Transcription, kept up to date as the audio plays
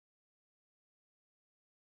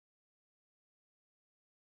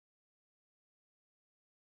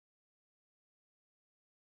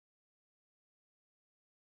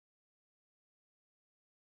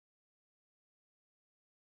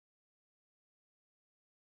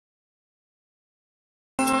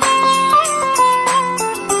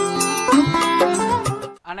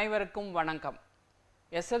அனைவருக்கும் வணக்கம்.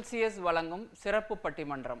 SLCS வழங்கும் சிறப்பு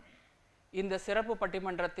பட்டிமன்றம். இந்த சிறப்பு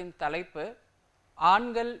பட்டிமன்றத்தின் தலைப்பு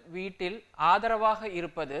ஆண்கள் வீட்டில் ஆதரவாக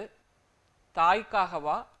இருப்பது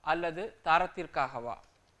தாய்க்காகவா அல்லது தாரத்திற்காகவா?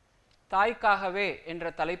 தாய்க்காகவே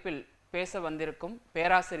என்ற தலைப்பில் பேச வந்திருக்கும்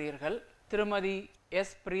பேராசிரியர்கள் திருமதி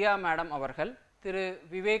எஸ் பிரியா மேடம் அவர்கள், திரு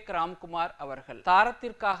விவேக் ராம்குமார் அவர்கள்.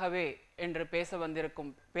 தாரத்திற்காகவே என்று பேச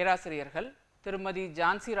வந்திருக்கும் பேராசிரியர்கள் திருமதி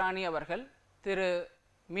ஜான்சி ராணி அவர்கள், திரு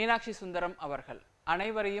மீனாட்சி சுந்தரம் அவர்கள்.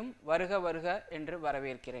 அனைவரையும் வருக வருக என்று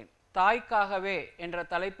வரவேற்கிறேன். தாய்க்காகவே என்ற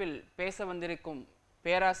தலைப்பில் பேச வந்திருக்கும்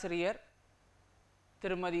பேராசிரியர்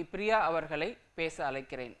திருமதி பிரியா அவர்களை பேச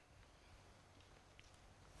அழைக்கிறேன்.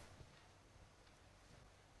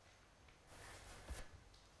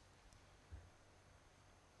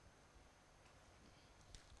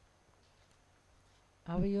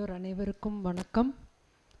 அவையோர் அனைவருக்கும் வணக்கம்.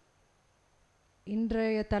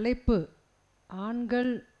 இன்றைய தலைப்பு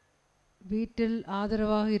ஆண்கள் வீட்டில்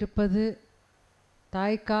ஆதரவாக இருப்பது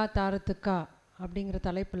தாய்க்கா தாரத்துக்கா அப்படிங்கிற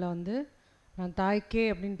தலைப்பில் நான் தாய்க்கே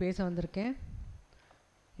அப்படின்னு பேச வந்திருக்கேன்.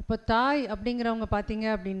 இப்போ தாய் அப்படிங்கிறவங்க பார்த்தீங்க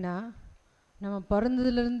அப்படின்னா, நம்ம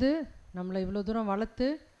பிறந்ததுலேருந்து நம்மளை இவ்வளோ தூரம் வளர்த்து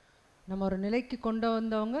நம்ம ஒரு நிலைக்கு கொண்டு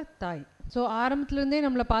வந்தவங்க தாய். ஸோ ஆரம்பத்துலேருந்தே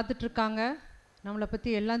நம்மளை பார்த்துட்ருக்காங்க, நம்மளை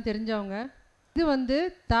பற்றி எல்லாம் தெரிஞ்சவங்க. இது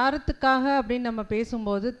தாரத்துக்காக அப்படின்னு நம்ம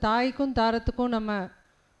பேசும்போது தாய்க்கும் தாரத்துக்கும் நம்ம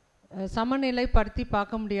சமநிலைப்படுத்தி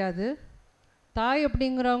பார்க்க முடியாது. தாய்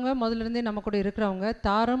அப்படிங்கிறவங்க முதல்லேருந்தே நம்ம கூட இருக்கிறவங்க,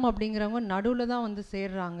 தாரம் அப்படிங்கிறவங்க நடுவில் தான்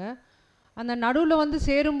சேர்றாங்க. அந்த நடுவில்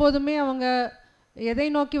சேரும்போதுமே அவங்க எதை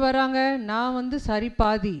நோக்கி வராங்க? நான் சரி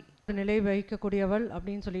பாதி நிலை வகிக்கக்கூடியவள்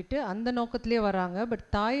அப்படின்னு சொல்லிட்டு அந்த நோக்கத்திலே வராங்க. பட்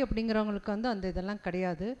தாய் அப்படிங்கிறவங்களுக்கு அந்த இதெல்லாம்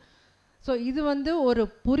கிடையாது. ஸோ இது ஒரு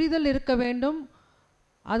புரிதல் இருக்க வேண்டும்.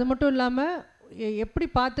 அது மட்டும் இல்லாமல் எப்படி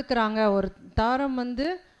பார்த்துக்கிறாங்க ஒரு தாரம்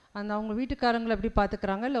அந்த அவங்க வீட்டுக்காரங்களை எப்படி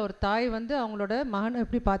பார்த்துக்கிறாங்க, இல்லை ஒரு தாய் அவங்களோட மகனை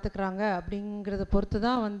எப்படி பார்த்துக்கிறாங்க அப்படிங்கிறத பொறுத்து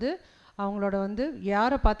தான் அவங்களோட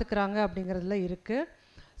யாரை பார்த்துக்கிறாங்க அப்படிங்கிறதுல இருக்குது.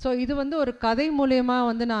 ஸோ இது ஒரு கதை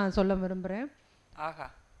மூலியமாக நான் சொல்ல விரும்புகிறேன். ஆஹா.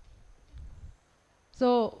 ஸோ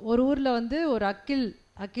ஒரு ஊரில் ஒரு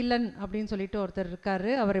அகிலன் அப்படின்னு சொல்லிட்டு ஒருத்தர் இருக்கார்.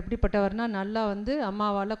 அவர் எப்படிப்பட்டவர்னா, நல்லா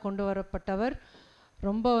அம்மாவால் கொண்டு வரப்பட்டவர்,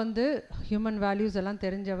 ரொம்ப ஹியூமன் வேல்யூஸ் எல்லாம்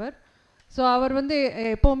தெரிஞ்சவர். ஸோ அவர்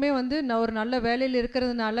எப்போவுமே ஒரு நல்ல வேலையில்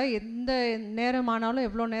இருக்கிறதுனால எந்த நேரமானாலும்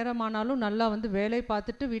எவ்வளோ நேரமானாலும் நல்லா வேலை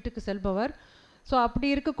பார்த்துட்டு வீட்டுக்கு செல்பவர். ஸோ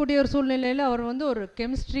அப்படி இருக்கக்கூடிய ஒரு சூழ்நிலையில் அவர் ஒரு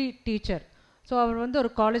கெமிஸ்ட்ரி டீச்சர். ஸோ அவர்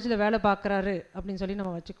ஒரு காலேஜில் வேலை பார்க்குறாரு அப்படின்னு சொல்லி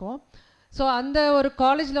நம்ம வச்சுக்குவோம். ஸோ அந்த ஒரு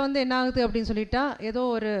காலேஜில் என்ன ஆகுது அப்படின்னு சொல்லிட்டா, ஏதோ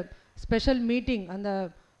ஒரு ஸ்பெஷல் மீட்டிங் அந்த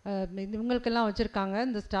இவங்களுக்கெல்லாம் வச்சுருக்காங்க,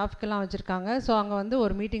 இந்த ஸ்டாஃப்க்கெல்லாம் வச்சுருக்காங்க. ஸோ அங்கே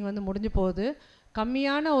ஒரு மீட்டிங் முடிஞ்சு போகுது.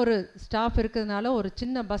 கம்மியான ஒரு ஸ்டாஃப் இருக்கிறதுனால ஒரு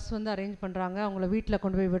சின்ன பஸ் அரேஞ்ச் பண்ணுறாங்க அவங்கள வீட்டில்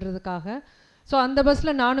கொண்டு போய் விடுறதுக்காக. ஸோ அந்த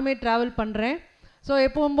பஸ்ஸில் நானுமே ட்ராவல் பண்ணுறேன். ஸோ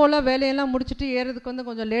எப்பவும் போல் வேலையெல்லாம் முடிச்சுட்டு ஏறதுக்கு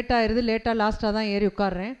கொஞ்சம் லேட் ஆயிடுது. லேட்டாக லாஸ்ட்டாக தான் ஏறி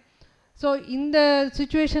உட்காடுறேன். ஸோ இந்த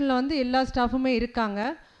சுச்சுவேஷனில் எல்லா ஸ்டாஃபுமே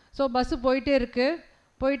இருக்காங்க. ஸோ பஸ்ஸு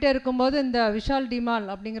போயிட்டே இருக்கும்போது இந்த விஷால்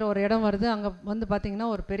டிமால் அப்படிங்கிற ஒரு இடம் வருது. அங்கே பார்த்திங்கன்னா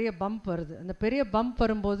ஒரு பெரிய பம்ப் வருது. அந்த பெரிய பம்ப்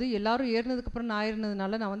வரும்போது எல்லோரும் ஏறினதுக்கப்புறம் நான்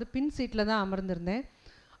ஏறினதுனால நான் பின் சீட்டில் தான் அமர்ந்திருந்தேன்.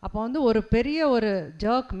 அப்போ ஒரு பெரிய ஒரு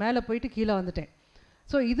ஜர்க் மேலே போயிட்டு கீழே வந்துட்டேன்.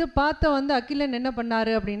 ஸோ இது பார்த்த அகிலன் என்ன பண்ணார்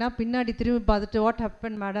அப்படின்னா, பின்னாடி திரும்பி பார்த்துட்டு, வாட்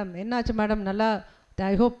ஹேப்பன் மேடம், என்னாச்சு மேடம், நல்லா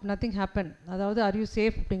ஐ ஹோப் நத்திங் ஹேப்பன், அதாவது ஆர் யூ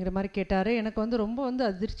சேஃப் அப்படிங்கிற மாதிரி கேட்டார். எனக்கு ரொம்ப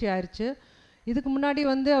அதிர்ச்சி ஆயிடுச்சு. இதுக்கு முன்னாடி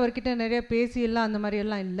அவர்கிட்ட நிறைய பேசி எல்லாம் அந்த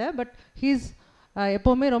மாதிரியெல்லாம் இல்லை. பட் ஹீஸ்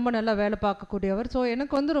எப்போவுமே ரொம்ப நல்லா வேலை பார்க்கக்கூடியவர். ஸோ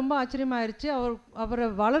எனக்கு ரொம்ப ஆச்சரியமாயிருச்சு. அவரை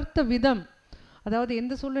வளர்த்த விதம், அதாவது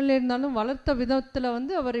எந்த சூழ்நிலை இருந்தாலும் வளர்த்த விதத்தில்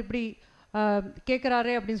அவர் இப்படி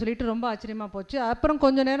கேட்குறாரே அப்படின்னு சொல்லிட்டு ரொம்ப ஆச்சரியமாக போச்சு. அப்புறம்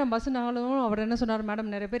கொஞ்சம் நேரம் பஸ் நாங்களும் அவர் என்ன சொன்னார்,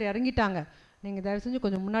 மேடம் நிறைய பேர் இறங்கிட்டாங்க, நீங்கள் தயவு செஞ்சு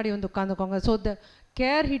கொஞ்சம் முன்னாடி உட்காந்துக்கோங்க. So the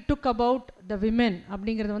care he took about the women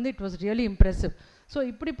அப்படிங்கிறது it was really impressive. So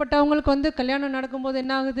இப்படிப்பட்டவங்களுக்கு கல்யாணம் நடக்கும்போது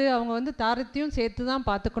என்ன ஆகுது, அவங்க தாரத்தையும் சேர்த்து தான்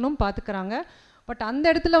பார்த்துக்கிறாங்க. பட் அந்த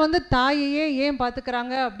இடத்துல தாயையே ஏன்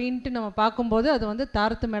பார்த்துக்கிறாங்க அப்படின்ட்டு நம்ம பார்க்கும்போது அது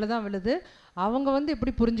தாரத்து மேலே தான் விழுது. அவங்க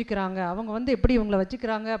எப்படி புரிஞ்சுக்கிறாங்க, அவங்க எப்படி இவங்களை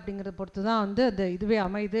வச்சுக்கிறாங்க அப்படிங்கிறத பொறுத்து தான் அந்த இதுவே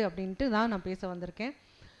அமையுது அப்படின்ட்டு தான் நான் பேச வந்திருக்கேன்.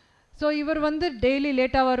 ஸோ இவர் டெய்லி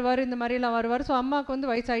லேட்டாக வருவார், இந்த மாதிரிலாம் வருவார். ஸோ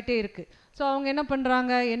அம்மாவுக்கு வயசாகிட்டே இருக்குது. ஸோ அவங்க என்ன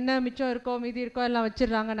பண்ணுறாங்க, என்ன மிச்சம் இருக்கோ மீதி இருக்கோ எல்லாம்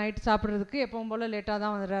வச்சிடுறாங்க நைட்டு சாப்பிட்றதுக்கு. எப்பவும் போல் லேட்டாக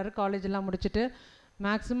தான் வந்துடுறாரு. காலேஜெல்லாம் முடிச்சுட்டு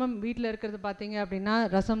மேக்ஸிமம் வீட்டில் இருக்கிறது பார்த்தீங்க அப்படின்னா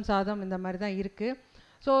ரசம் சாதம் இந்த மாதிரி தான் இருக்குது.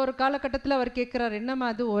 ஸோ ஒரு காலகட்டத்தில் அவர் கேட்குறாரு, என்னம்மா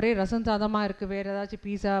அது ஒரே ரசம் சாதமாக இருக்குது, வேறு ஏதாச்சும்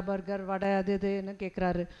பீஸா பர்கர் வடை அது இதுன்னு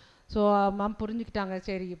கேட்குறாரு. ஸோ மேம் புரிஞ்சுக்கிட்டாங்க,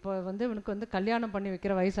 சரி இப்போ இவனுக்கு கல்யாணம் பண்ணி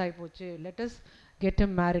வைக்கிற வயசாகி போச்சு, லெட்டஸ் கெட்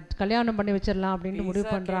ஹிம் மேரிட், கல்யாணம் பண்ணி வச்சிடலாம் அப்படின்ட்டு முடிவு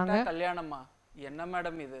பண்ணுறாங்க. கல்யாணமா என்ன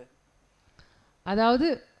மேடம் இது? அதாவது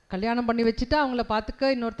கல்யாணம் பண்ணி வச்சுட்டு அவங்கள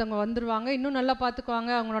பார்த்துக்க இன்னொருத்தவங்க வந்துடுவாங்க, இன்னும் நல்லா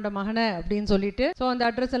பார்த்துக்குவாங்க அவங்களோட மகனை அப்படின்னு சொல்லிட்டு. ஸோ அந்த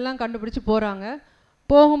அட்ரஸ் எல்லாம் கண்டுபிடிச்சி போகிறாங்க.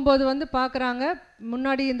 போகும்போது வந்து பார்க்குறாங்க,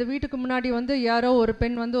 முன்னாடி இந்த வீட்டுக்கு முன்னாடி வந்து யாரோ ஒரு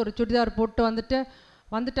பெண் வந்து ஒரு சுடிதார் போட்டு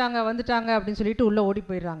வந்துட்டாங்க அப்படின்னு சொல்லிட்டு உள்ளே ஓடி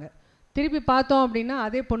போயிடுறாங்க. திருப்பி பார்த்தோம் அப்படின்னா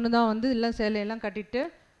அதே பொண்ணு தான் வந்து எல்லாம் சேலையெல்லாம் கட்டிட்டு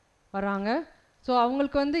வராங்க. ஸோ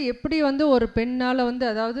அவங்களுக்கு வந்து எப்படி வந்து ஒரு பெண்ணால் வந்து,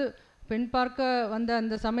 அதாவது பெண் பார்க்க வந்த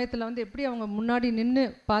அந்த சமயத்தில் வந்து எப்படி அவங்க முன்னாடி நின்று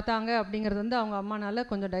பார்த்தாங்க அப்படிங்கிறது வந்து அவங்க அம்மானால்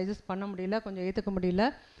கொஞ்சம் டைஜஸ்ட் பண்ண முடியல, கொஞ்சம் ஏற்றுக்க முடியல.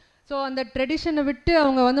 ஸோ அந்த ட்ரெடிஷனை விட்டு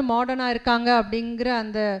அவங்க வந்து மாடர்னாக இருக்காங்க அப்படிங்கிற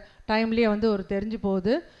அந்த டைம்லேயே வந்து ஒரு தெரிஞ்சு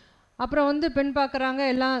போகுது. அப்புறம் வந்து பெண் பார்க்குறாங்க,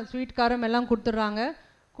 எல்லாம் ஸ்வீட் காரம் எல்லாம் கொடுத்துட்றாங்க.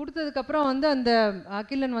 கொடுத்ததுக்கப்புறம் வந்து அந்த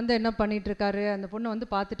அகிலன் வந்து என்ன பண்ணிகிட்ருக்காரு, அந்த பொண்ணை வந்து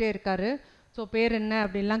பார்த்துட்டே இருக்காரு. ஸோ பேர் என்ன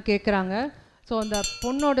அப்படின்லாம் கேட்குறாங்க. ஸோ அந்த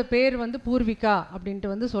பொண்ணோட பேர் வந்து பூர்விகா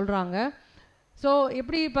அப்படின்ட்டு வந்து சொல்கிறாங்க. ஸோ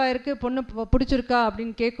எப்படி இப்போ இருக்குது, பொண்ணு பிடிச்சிருக்கா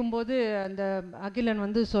அப்படின்னு கேட்கும்போது அந்த அகிலன்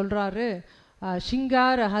வந்து சொல்கிறாரு,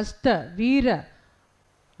 ஷிங்கார ஹஸ்த வீர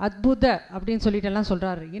அத்புத அப்படின்னு சொல்லிட்டு எல்லாம்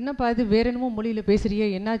சொல்கிறாரு. என்னப்பா இது வேற என்னமோ மொழியில் பேசுகிறியே,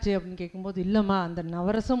 என்னாச்சு அப்படின்னு கேட்கும்போது, இல்லைம்மா அந்த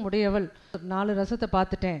நவரசம் உடையவள், 4 ரசத்தை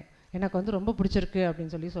பார்த்துட்டேன், எனக்கு வந்து ரொம்ப பிடிச்சிருக்கு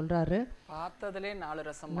அப்படின்னு சொல்லி சொல்கிறாரு. பார்த்ததுலே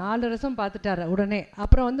 4 ரசம் பார்த்துட்டாரு உடனே.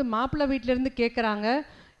 அப்புறம் வந்து மாப்பிள்ளை வீட்டிலேருந்து கேட்குறாங்க,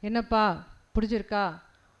 என்னப்பா பிடிச்சிருக்கா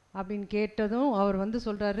அப்படின்னு கேட்டதும் அவர் வந்து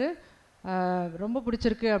சொல்கிறாரு, ரொம்ப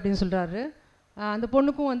பிடிச்சிருக்கு அப்படின்னு சொல்கிறாரு. அந்த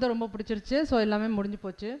பொண்ணுக்கும் வந்து ரொம்ப பிடிச்சிருச்சு. ஸோ எல்லாமே முடிஞ்சு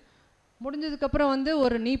போச்சு. முடிஞ்சதுக்கப்புறம் வந்து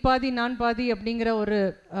ஒரு நீ பாதி நான் பாதி அப்படிங்கிற ஒரு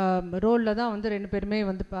ரோலில் தான் வந்து 2 பேருமே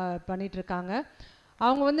வந்து பண்ணிகிட்ருக்காங்க.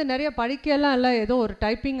 அவங்க வந்து நிறைய படிக்கலாம் இல்லை, ஏதோ ஒரு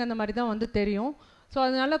டைப்பிங் அந்த மாதிரி தான் வந்து தெரியும். ஸோ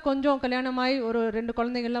அதனால் கொஞ்சம் கல்யாணமாகி ஒரு 2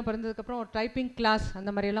 குழந்தைங்கள்லாம் பிறந்ததுக்கப்புறம் ஒரு டைப்பிங் கிளாஸ்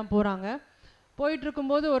அந்த மாதிரியெல்லாம் போகிறாங்க.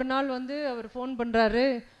 போயிட்டுருக்கும்போது ஒரு நாள் வந்து அவர் ஃபோன் பண்ணுறாரு,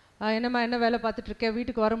 என்னம்மா என்ன வேலை பார்த்துட்ருக்கேன்,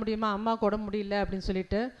 வீட்டுக்கு வர முடியுமா, அம்மாவுக்கு உடம்பு முடியல அப்படின்னு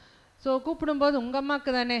சொல்லிட்டு. ஸோ கூப்பிடும்போது உங்கள்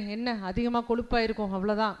அம்மாவுக்கு தானே என்ன அதிகமாக கொழுப்பாக இருக்கும்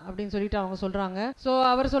அவ்வளோதான் அப்படின்னு சொல்லிட்டு அவங்க சொல்கிறாங்க. ஸோ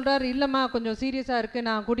அவர் சொல்கிறார், இல்லைம்மா கொஞ்சம் சீரியஸாக இருக்குது,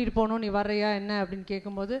 நான் கூட்டிகிட்டு போகணும், நீ வர்றையா என்ன அப்படின்னு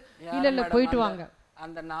கேட்கும்போது, இல்லை போயிட்டு வாங்க.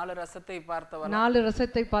 அந்த 4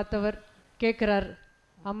 ரசத்தை பார்த்தவர் கேட்குறார்,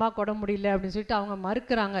 அம்மாவுக்கு உடம்பு முடியல அப்படின்னு சொல்லிட்டு அவங்க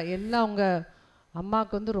மறுக்கிறாங்க. எல்லாம் அவங்க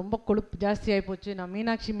அம்மாவுக்கு வந்து ரொம்ப கொழுப்பு ஜாஸ்தி ஆகி போச்சு, நான்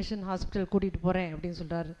மீனாட்சி மிஷன் ஹாஸ்பிட்டல் கூட்டிகிட்டு போகிறேன் அப்படின்னு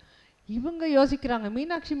சொல்கிறாரு. இவங்க யோசிக்கிறாங்க,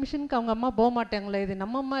 மீனாட்சி மிஷனுக்கு அவங்க அம்மா போக மாட்டாங்களே, இது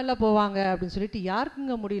நம்ம அம்மா எல்லாம் போவாங்க அப்படின்னு சொல்லிட்டு,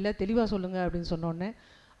 யாருக்குங்க முடியல தெளிவாக சொல்லுங்கள் அப்படின்னு சொன்னோடனே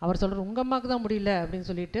அவர் சொல்கிறார், உங்கள் அம்மாவுக்கு தான் முடியல அப்படின்னு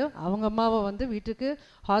சொல்லிட்டு அவங்க அம்மாவை வந்து வீட்டுக்கு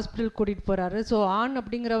ஹாஸ்பிட்டல் கூட்டிகிட்டு போகிறாரு. ஸோ ஆண்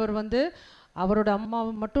அப்படிங்கிறவர் வந்து அவரோட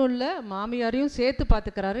அம்மாவை மட்டும் இல்லை மாமியாரையும் சேர்த்து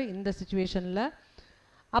பார்த்துக்கிறாரு இந்த சுச்சுவேஷனில்.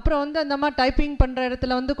 அப்புறம் வந்து அந்த அம்மா டைப்பிங் பண்ணுற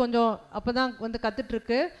இடத்துல வந்து கொஞ்சம் அப்போ தான் வந்து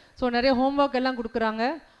கற்றுட்ருக்கு. ஸோ நிறைய ஹோம்ஒர்க் எல்லாம் கொடுக்குறாங்க.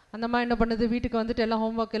 அந்த அம்மா என்ன பண்ணுது, வீட்டுக்கு வந்துட்டு எல்லாம்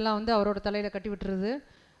ஹோம்ஒர்க் எல்லாம் வந்து அவரோட தலையில் கட்டி விட்டுருது.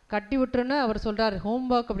 கட்டி விட்டுருன்னு அவர் சொல்கிறார்,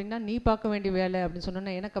 ஹோம்ஒர்க் அப்படின்னா நீ பார்க்க வேண்டிய வேலை அப்படின்னு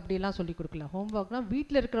சொன்னோன்னா, எனக்கு அப்படிலாம் சொல்லி கொடுக்கல, ஹோம்ஒர்க்னால்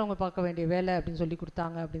வீட்டில் இருக்கிறவங்க பார்க்க வேண்டிய வேலை அப்படின்னு சொல்லி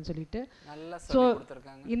கொடுத்தாங்க அப்படின்னு சொல்லிட்டு. ஸோ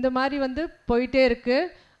இந்த மாதிரி வந்து போயிட்டே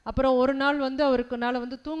இருக்குது. அப்புறம் ஒரு நாள் வந்து அவருக்குனால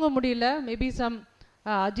வந்து தூங்க முடியல, மேபி சம்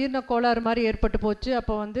அஜீர்ண கோளாறு மாதிரி ஏற்பட்டு போச்சு.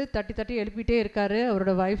 அப்போ வந்து தட்டி தட்டி எழுப்பிட்டே இருக்காரு,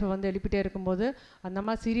 அவரோட ஒய்ஃபை வந்து எழுப்பிட்டே இருக்கும்போது அந்த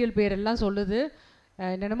மாதிரி சீரியல் பேரெல்லாம் சொல்லுது,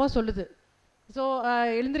 என்னென்னமோ சொல்லுது. ஸோ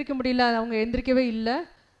எழுந்திரிக்க முடியல, அவங்க எழுந்திரிக்கவே இல்லை.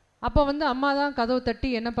 அப்போ வந்து அம்மா தான் கதவை தட்டி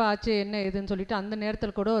என்னப்பா ஆச்சு என்ன ஏதுன்னு சொல்லிட்டு அந்த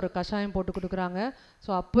நேரத்தில் கூட ஒரு கஷாயம் போட்டு கொடுக்குறாங்க. ஸோ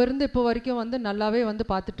அப்போ இருந்து இப்போ வரைக்கும் வந்து நல்லாவே வந்து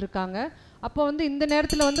பார்த்துட்ருக்காங்க. அப்போ வந்து இந்த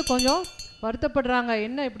நேரத்தில் வந்து கொஞ்சம் வருத்தப்படுறாங்க,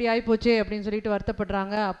 என்ன இப்படி ஆகிப்போச்சே அப்படின்னு சொல்லிட்டு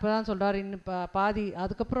வருத்தப்படுறாங்க. அப்போ தான் சொல்கிறார், இன்னும் பாதி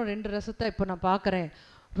அதுக்கப்புறம் 2 ரசத்தை இப்போ நான் பார்க்குறேன்,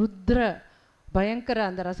 ருத்ர பயங்கர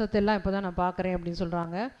அந்த ரசத்தையெல்லாம் இப்போ தான் நான் பார்க்குறேன் அப்படின்னு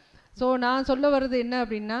சொல்கிறாங்க. ஸோ நான் சொல்ல வர்றது என்ன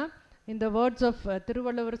அப்படின்னா, இந்த வேர்ட்ஸ் ஆஃப்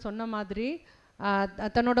திருவள்ளுவர் சொன்ன மாதிரி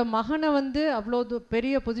தன்னோட மகனை வந்து அவ்வளோ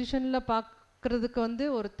பெரிய பொசிஷனில் பார்க்குறதுக்கு வந்து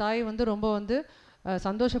ஒரு தாய் வந்து ரொம்ப வந்து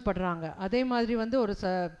சந்தோஷப்படுறாங்க. அதே மாதிரி வந்து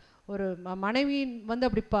ஒரு மனைவி வந்து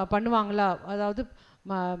அப்படி பண்ணுவாங்களா, அதாவது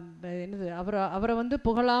என்னது அவரை வந்து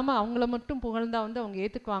புகழாமல் அவங்கள மட்டும் புகழ்ந்தால் வந்து அவங்க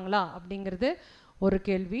ஏற்றுக்குவாங்களா அப்படிங்கிறது ஒரு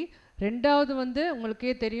கேள்வி. 2வது வந்து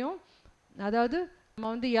உங்களுக்கே தெரியும், அதாவது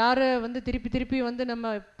நம்ம வந்து யாரை வந்து திருப்பி வந்து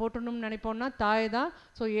நம்ம போட்டணும்னு நினைப்போம்னா தாய் தான்.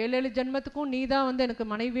 ஸோ 7 ஜென்மத்துக்கும் நீ தான் வந்து எனக்கு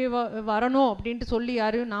மனைவியே வரணும் அப்படின்ட்டு சொல்லி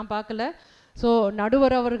யாரையும் நான் பார்க்கல. ஸோ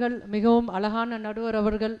நடுவர் அவர்கள் மிகவும் அழகான நடுவர்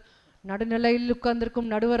அவர்கள், நடுநிலையில்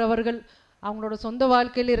உட்கார்ந்திருக்கும் நடுவர் அவர்கள் அவங்களோட சொந்த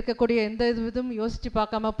வாழ்க்கையில் இருக்கக்கூடிய எந்த இதுவும் யோசித்து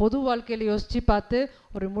பார்க்காம பொது வாழ்க்கையில் யோசித்து பார்த்து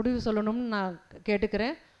ஒரு முடிவு சொல்லணும்னு நான்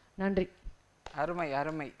கேட்டுக்கிறேன். நன்றி. அருமை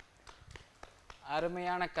அருமை,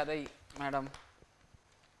 அருமையான கதை மேடம்.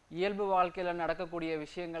 இயல்பு வாழ்க்கையில் நடக்கக்கூடிய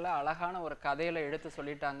விஷயங்களை அழகான ஒரு கதையில் எடுத்து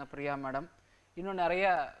சொல்லிட்டாங்க பிரியா மேடம். இன்னும் நிறைய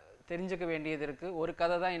தெரிஞ்சுக்க வேண்டியது இருக்குது. ஒரு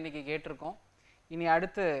கதை தான் இன்றைக்கி கேட்டிருக்கோம். இனி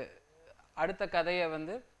அடுத்த கதையை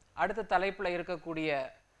வந்து அடுத்த தலைப்பில் இருக்கக்கூடிய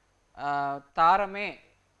தாரமே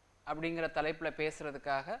அப்படிங்கிற தலைப்பில்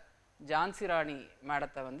பேசுகிறதுக்காக ஜான்சி ராணி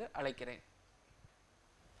மேடத்தை வந்து அழைக்கிறேன்.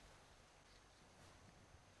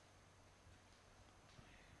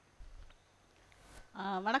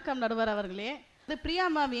 வணக்கம் நடுவர் அவர்களே. இது பிரியா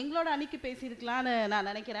மேம் எங்களோட அன்னைக்கு பேசியிருக்கலான்னு நான்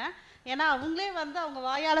நினைக்கிறேன். ஏன்னா அவங்களே வந்து அவங்க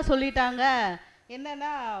வாயால் சொல்லிட்டாங்க,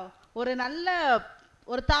 என்னன்னா ஒரு நல்ல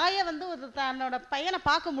ஒரு தாயை வந்து ஒரு தன்னோட பையனை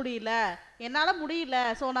பார்க்க முடியல, என்னால் முடியல,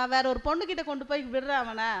 ஸோ நான் வேற ஒரு பொண்ணுக்கிட்ட கொண்டு போய் விடுறேன்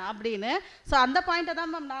அவனை அப்படின்னு. ஸோ அந்த பாயிண்ட்டை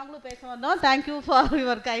தான் மேம் நாங்களும் பேச வந்தோம். Thank you for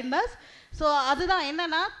your kindness. So அதுதான்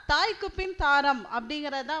என்னன்னா தாய்க்கு பின் தாரம்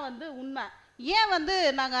அப்படிங்கிறது தான் வந்து உண்மை. ஏன் வந்து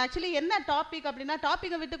நாங்கள் ஆக்சுவலி என்ன டாபிக் அப்படின்னா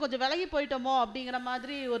டாப்பிக்கை விட்டு கொஞ்சம் விலகி போயிட்டோமோ அப்படிங்கிற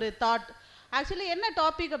மாதிரி ஒரு தாட். ஆக்சுவலி என்ன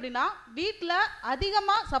டாபிக் அப்படின்னா வீட்டில்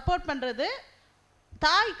அதிகமாக சப்போர்ட் பண்ணுறது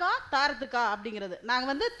தாய்க்கா தாரத்துக்கா அப்படிங்கிறது. நாங்கள்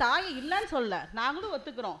வந்து தாய் இல்லைன்னு சொல்ல, நாங்களும்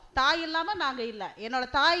ஒத்துக்கிறோம் தாய் இல்லாமல் நாங்கள் இல்லை. என்னோட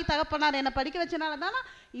தாய் தகப்பனார் என்னை படிக்க வச்சனால தான்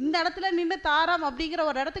இந்த இடத்துல நின்று தாரம் அப்படிங்கிற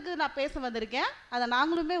ஒரு இடத்துக்கு நான் பேச வந்திருக்கேன். அதை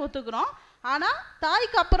நாங்களுமே ஒத்துக்கிறோம். ஆனால்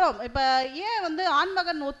தாய்க்கு அப்புறம் இப்போ ஏன் வந்து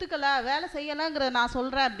ஆண்மகன் ஒத்துக்கலை வேலை செய்யலைங்கிறத நான்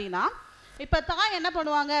சொல்கிறேன் அப்படின்னா, இப்போ தாய் என்ன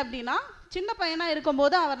பண்ணுவாங்க அப்படின்னா சின்ன பையனாக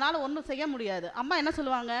இருக்கும்போது அவரால் ஒன்றும் செய்ய முடியாது. அம்மா என்ன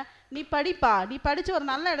சொல்லுவாங்க, நீ படிப்பா, நீ படித்து ஒரு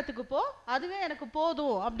நல்ல இடத்துக்கு போ, அதுவே எனக்கு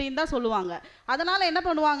போதும் அப்படின்னு தான் சொல்லுவாங்க. அதனால் என்ன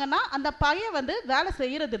பண்ணுவாங்கன்னா அந்த பையன் வந்து வேலை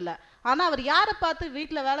செய்கிறதில்ல. ஆனால் அவர் யாரை பார்த்து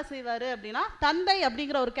வீட்டில் வேலை செய்வார் அப்படின்னா தந்தை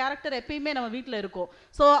அப்படிங்கிற ஒரு கேரக்டர் எப்பயுமே நம்ம வீட்டில் இருக்கும்.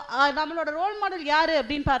 ஸோ நம்மளோட ரோல் மாடல் யார்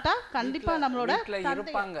அப்படின்னு பார்த்தா கண்டிப்பாக நம்மளோட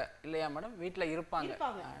இருப்பாங்க இல்லையா மேடம்? வீட்டில் இருப்பாங்க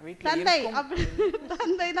தந்தை, அப்படி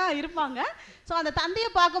தந்தை தான் இருப்பாங்க. ஸோ அந்த தந்தையை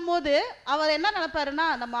பார்க்கும்போது அவர் என்ன நினைப்பாருன்னா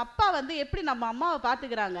நம்ம அப்பா வந்து எப்படி நம்ம அம்மாவை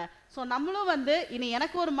பார்த்துக்கிறாங்க, ஸோ நம்மளும் வந்து இனி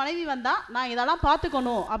எனக்கு ஒரு மனைவி வந்தால் நான் இதெல்லாம்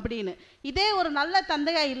பார்த்துக்கணும் அப்படின்னு. இதே ஒரு நல்ல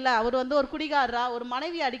தந்தையாக இல்லை, அவர் வந்து ஒரு குடிகாரரா, ஒரு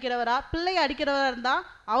மனைவி அடிக்கிறவரா, பிள்ளையை அடிக்கிறவரா இருந்தால்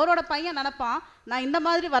அவரோட பையன் நினைப்பான் நான் இந்த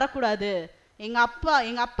மாதிரி வரக்கூடாது,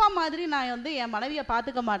 எங்கள் அப்பா மாதிரி நான் வந்து என் மனைவியை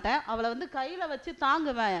பார்த்துக்க மாட்டேன், அவளை வந்து கையில் வச்சு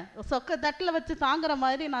தாங்குவேன், சொக்க தட்டில் வச்சு தாங்குற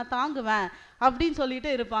மாதிரி நான் தாங்குவேன் அப்படின்னு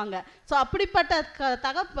சொல்லிட்டு இருப்பாங்க. ஸோ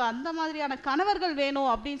அப்படிப்பட்ட அந்த மாதிரியான கணவர்கள்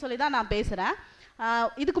வேணும் அப்படின்னு சொல்லி தான் நான் பேசுகிறேன்.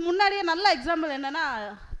 இதுக்கு முன்னாடியே நல்ல எக்ஸாம்பிள் என்னென்னா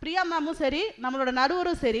பிரியா மேமும் சரி நம்மளோட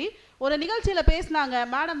நடுவரும் சரி ஒரு நிகழ்ச்சியில் பேசினாங்க.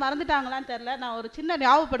 மேடம் மறந்துட்டாங்களான்னு தெரில, நான் ஒரு சின்ன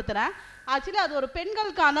ஞாபகப்படுத்துகிறேன். ஆக்சுவலி அது ஒரு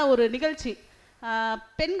பெண்களுக்கான ஒரு நிகழ்ச்சி,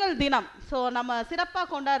 பெண்கள் தினம். ஸோ நம்ம சிறப்பாக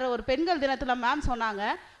கொண்டாடுற ஒரு பெண்கள் தினத்தில் மேம் சொன்னாங்க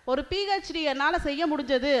ஒரு பிஹெச்டி என்னால் செய்ய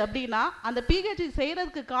முடிஞ்சது அப்படின்னா அந்த பிஹெச்டி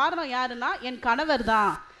செய்கிறதுக்கு காரணம் யாருன்னா என் கணவர்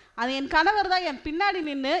தான். அது என் கணவர் தான் என் பின்னாடி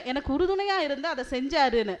நின்று எனக்கு உறுதுணையாக இருந்து அதை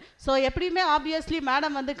செஞ்சாருன்னு. ஸோ எப்படியுமே ஆப்வியஸ்லி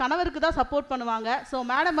மேடம் வந்து கணவருக்கு தான் சப்போர்ட் பண்ணுவாங்க. ஸோ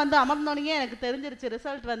மேடம் வந்து அமர்ந்தோனையே எனக்கு தெரிஞ்சிருச்சு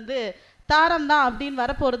ரிசல்ட் வந்து தாரம் தான் அப்படின்னு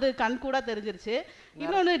வரப்போகிறது கண் கூட தெரிஞ்சிருச்சு.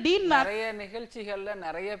 இன்னொன்று டீன் நிறைய நிகழ்ச்சிகள்ல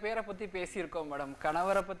நிறைய பேரை பற்றி பேசியிருக்கோம் மேடம்,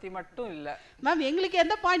 கணவரை பற்றி மட்டும் இல்லை மேம். எங்களுக்கு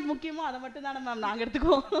எந்த பாயிண்ட் முக்கியமோ அதை மட்டும் தானே மேம் நாங்கள்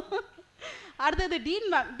எடுத்துக்குவோம். அடுத்தது டீன்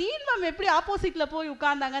மேம் எப்படி ஆப்போசிட்டில் போய்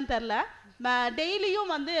உட்கார்ந்தாங்கன்னு தெரில.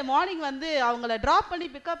 டெய்லியும் வந்து மார்னிங் வந்து அவங்கள ட்ராப் பண்ணி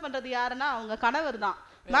பிக்கப் பண்ணுறது யாருன்னா அவங்க கணவர் தான்.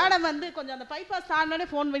 மேடம் வந்து கொஞ்சம் அந்த பைபாஸ் தாண்டோடனே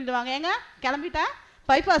ஃபோன் பண்ணிடுவாங்க, ஏங்க கிளம்பிட்டேன்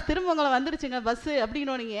பைபாஸ் திரும்ப உங்களை வந்துடுச்சுங்க பஸ்ஸு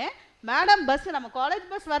அப்படின்னோடனே மேடம் பஸ் நம்ம காலேஜ்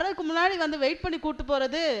பஸ் வர்றதுக்கு முன்னாடி வந்து வெயிட் பண்ணி கூப்பிட்டு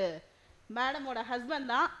போகிறது மேடமோட ஹஸ்பண்ட்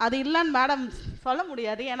தான். அது இல்லைன்னு மேடம் சொல்ல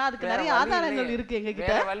முடியாது, ஏன்னா அதுக்கு நிறைய ஆதாரங்கள் இருக்கு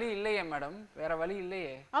எங்ககிட்ட. வேற வழி இல்லையே மேடம், வேற வழி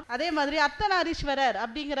இல்லையே. அதே மாதிரி அர்த்தநாரீஸ்வரர்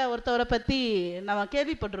அப்படிங்கிற ஒருத்தவரை பற்றி நம்ம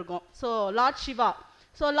கேள்விப்பட்டிருக்கோம். So Lord Siva.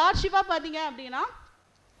 So Lord Siva பார்த்தீங்க அப்படின்னா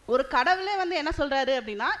ஒரு கடவுளே வந்து என்ன சொல்கிறாரு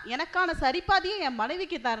அப்படின்னா எனக்கான சரிபாதியை என்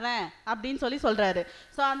மனைவிக்கு தர்றேன் அப்படின்னு சொல்கிறாரு.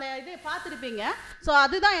 ஸோ அந்த இது பார்த்துருப்பீங்க. ஸோ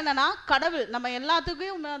அதுதான் என்னன்னா கடவுள் நம்ம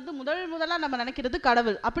எல்லாத்துக்கும் வந்து முதலாக நம்ம நினைக்கிறது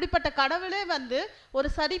கடவுள். அப்படிப்பட்ட கடவுளே வந்து ஒரு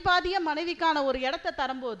சரிபாதிய மனைவிக்கான ஒரு இடத்த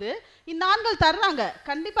தரும்போது இந்த ஆண்கள் தர்றாங்க,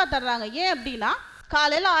 கண்டிப்பாக தர்றாங்க. ஏன் அப்படின்னா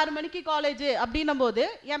காலையில் 6 மணிக்கு காலேஜ் அப்படின்னும் போது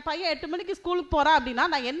என் பையன் 8 மணிக்கு ஸ்கூலுக்கு போகிறான் அப்படின்னா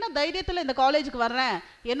நான் என்ன தைரியத்தில் இந்த காலேஜுக்கு வர்றேன்,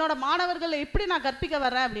 என்னோட மாணவர்களை எப்படி நான் கற்பிக்க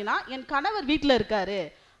வர்றேன் அப்படின்னா என் கணவர் வீட்டில் இருக்காரு,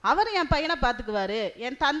 அவர் என் பையனை பார்த்துக்குவாரு,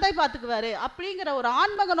 என் தந்தை பார்த்துக்குவாரு அப்படிங்கிற ஒரு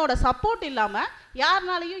ஆண்மகனோட சப்போர்ட் இல்லாமல்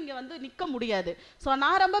யாருனாலையும் இங்கே வந்து நிற்க முடியாது. ஸோ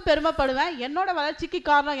நான் ரொம்ப பெருமைப்படுவேன். என்னோட வளர்ச்சிக்கு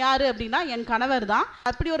காரணம் யார் அப்படின்னா என் கணவர் தான்.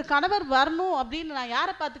 அப்படி ஒரு கணவர் வரணும் அப்படின்னு நான்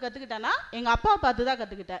யாரை பார்த்து கற்றுக்கிட்டேன்னா எங்கள் அப்பாவை பார்த்து தான்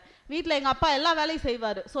கற்றுக்கிட்டேன். வீட்டில் எங்கள் அப்பா எல்லா வேலையும்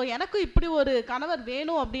செய்வார். ஸோ எனக்கும் இப்படி ஒரு கணவர்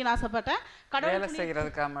வேணும் அப்படின்னு ஆசைப்பட்டேன். கடவுள்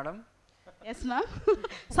செய்கிறதுக்கா madam? Yes ma'am.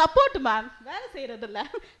 Support ma'am, வேலை செய்கிறதில்ல.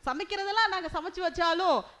 சமைக்கிறதெல்லாம் நாங்கள் சமைச்சு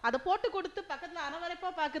வச்சாலும் அதை போட்டு கொடுத்து பக்கத்தில்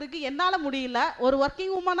அரவணைப்பாக பார்க்குறதுக்கு என்னால் முடியல. ஒரு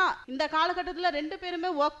ஒர்க்கிங் உமனாக இந்த காலகட்டத்தில் 2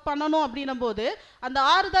 பேருமே ஒர்க் பண்ணணும் அப்படின்னும் போது அந்த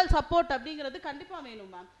ஆறுதல் சப்போர்ட் அப்படிங்கிறது கண்டிப்பாக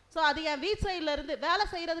வேணும் மேம். ஸோ அது என் வீட் சைட்லேருந்து வேலை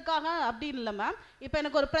செய்கிறதுக்காக அப்படின்னு இல்லை மேம். இப்போ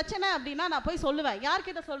எனக்கு ஒரு பிரச்சனை அப்படின்னா நான் போய் சொல்லுவேன்.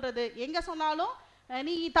 யார்கிட்ட சொல்கிறது, எங்கே சொன்னாலும்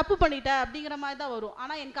நீ தப்பு பண்ணிட்ட அப்படிங்கிற மாதிரி தான் வரும்.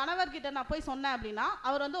 ஆனால் என் கணவர்கிட்ட நான் போய் சொன்னேன் அப்படின்னா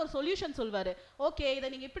அவர் வந்து ஒரு சொல்யூஷன் சொல்வார். ஓகே இதை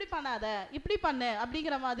நீங்கள் இப்படி பண்ணாத இப்படி பண்ணு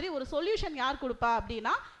அப்படிங்கிற மாதிரி ஒரு சொல்யூஷன் யார் கொடுப்பா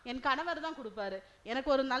அப்படின்னா என் கணவர் தான் கொடுப்பாரு. எனக்கு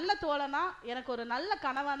ஒரு நல்ல தோழனா, எனக்கு ஒரு நல்ல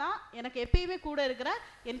கணவனா, எனக்கு எப்பயுமே கூட இருக்கிற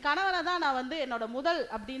என் கணவனை தான் நான் வந்து என்னோட முதல்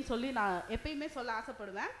அப்படின்னு சொல்லி நான் எப்பயுமே சொல்ல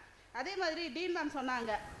ஆசைப்படுவேன். அதே மாதிரி டீன் மேம்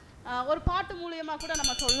சொன்னாங்க ஒரு பாட்டு மூலியமாக கூட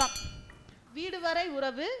நம்ம சொல்லலாம். வீடு வரை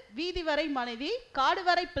உறவு, வீதி வரை மனைவி, காடு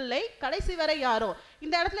வரை பிள்ளை, கடைசி வரை யாரோ.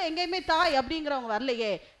 இந்த இடத்துல எங்கேயுமே தாய் அப்படிங்கிறவங்க வரலையே,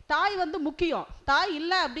 தாய் வந்து முக்கியம், தாய்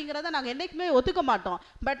இல்லை அப்படிங்கிறத நாங்கள் என்றைக்குமே ஒத்துக்க மாட்டோம்.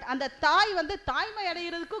 பட் அந்த தாய் வந்து தாய்மை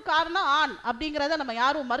அடைகிறதுக்கும் காரணம் ஆண் அப்படிங்கிறத நம்ம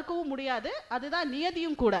யாரும் மறுக்கவும் முடியாது, அதுதான்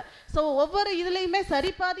நியதியும் கூட. ஸோ ஒவ்வொரு இதுலேயுமே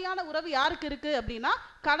சரிபாதியான உறவு யாருக்கு இருக்குது அப்படின்னா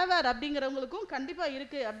கணவர் அப்படிங்கிறவங்களுக்கும் கண்டிப்பாக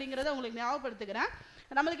இருக்குது அப்படிங்கிறத உங்களுக்கு ஞாபகப்படுத்துகிறேன்.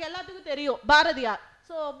 நம்மளுக்கு எல்லாத்துக்கும் தெரியும் பாரதியார்.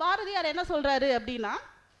 ஸோ பாரதியார் என்ன சொல்கிறாரு அப்படின்னா,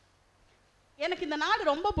 எனக்கு இந்த நாடு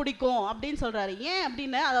ரொம்ப பிடிக்கும் அப்படின்னு சொல்கிறாரு. ஏன்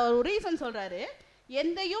அப்படின்னு அதை ஒரு ரீசன் சொல்கிறாரு.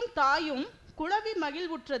 எந்தையும் தாயும் குளவி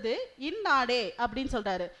மகிழ்வுற்றது இந்நாடே அப்படின்னு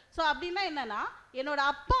சொல்கிறாரு. ஸோ அப்படின்னா என்னன்னா, என்னோட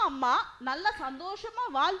அப்பா அம்மா நல்லா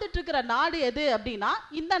சந்தோஷமாக வாழ்ந்துட்டு இருக்கிற நாடு எது அப்படின்னா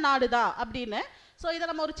இந்த நாடு தான் அப்படின்னு. ஸோ இதை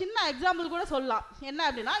நம்ம ஒரு சின்ன எக்ஸாம்பிள் கூட சொல்லலாம். என்ன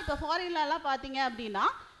அப்படின்னா, இப்போ ஃபாரின்லலாம் பார்த்தீங்க அப்படின்னா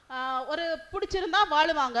ஒரு பிடிச்சிருந்தா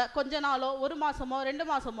வாழுவாங்க கொஞ்ச நாளோ, 1 மாதமோ 2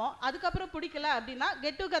 மாதமோ, அதுக்கப்புறம் பிடிக்கல அப்படின்னா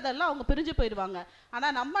கெட் டுகெதர்லாம் அவங்க பிரிஞ்சு போயிடுவாங்க.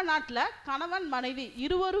 ஆனால் நம்ம நாட்டில் கணவன் மனைவி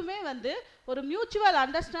இருவருமே வந்து ஒரு மியூச்சுவல்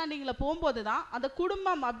அண்டர்ஸ்டாண்டிங்கில் போகும்போது தான் அந்த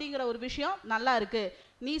குடும்பம் அப்படிங்கிற ஒரு விஷயம் நல்லா இருக்குது.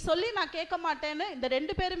 நீ சொல்லி நான் கேட்க மாட்டேன்னு இந்த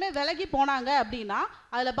 2 பேருமே விலகி போனாங்க அப்படின்னா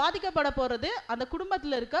அதில் பாதிக்கப்பட போகிறது அந்த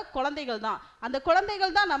குடும்பத்தில் இருக்க குழந்தைகள் தான். அந்த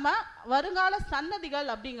குழந்தைகள் தான் நம்ம வருங்கால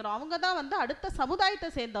சன்னதிகள் அப்படிங்கிறோம். அவங்க தான் வந்து அடுத்த சமுதாயத்தை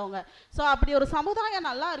சேர்ந்தவங்க. ஸோ அப்படி ஒரு சமுதாயம்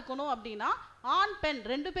நல்லா இருக்கணும் அப்படின்னா ஆண் பெண்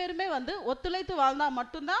 2 பேருமே வந்து ஒத்துழைத்து வாழ்ந்தால்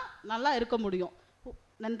மட்டும்தான் நல்லா இருக்க முடியும்.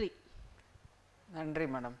 நன்றி. நன்றி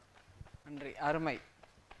மேடம், நன்றி, அருமை.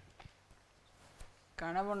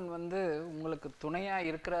 கணவன் வந்து உங்களுக்கு துணையாக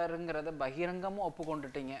இருக்கிறாருங்கிறத பகிரங்கமாக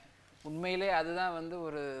ஒப்புக்கொண்டுட்டீங்க. உண்மையிலே அதுதான் வந்து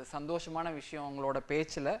ஒரு சந்தோஷமான விஷயம். உங்களோட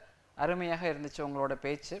பேச்சில் அருமையாக இருந்துச்சு உங்களோட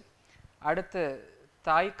பேச்சு. அடுத்து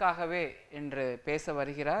தாய்க்காகவே என்று பேச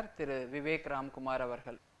வருகிறார் திரு விவேக் ராம்குமார்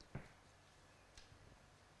அவர்கள்.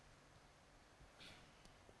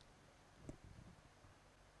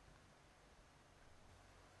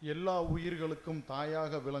 எல்லா உயிர்களுக்கும்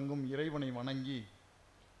தாயாக விளங்கும் இறைவனை வணங்கி,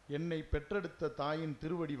 என்னை பெற்றெடுத்த தாயின்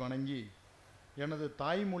திருவடி வணங்கி, எனது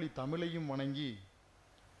தாய்மொழி தமிழையும் வணங்கி,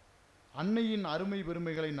 அன்னையின் அருமை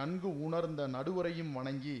பெருமைகளை நன்கு உணர்ந்த நடுவரையும்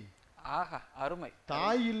வணங்கி, ஆஹா அருமை,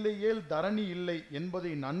 தாய் இல்லையேல் தரணி இல்லை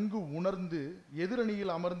என்பதை நன்கு உணர்ந்து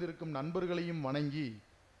எதிரணியில் அமர்ந்திருக்கும் நண்பர்களையும் வணங்கி,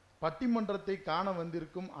 பட்டிமன்றத்தை காண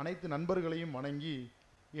வந்திருக்கும் அனைத்து நண்பர்களையும் வணங்கி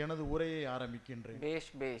எனது உரையை ஆரம்பிக்கின்றேன்.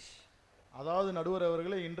 பேஷ் பேஷ். அதாவது நடுவர்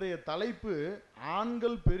அவர்களே, இன்றைய தலைப்பு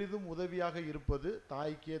ஆண்கள் பெரிதும் உதவியாக இருப்பது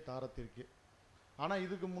தாய்க்கே தாரத்திற்கே. ஆனால்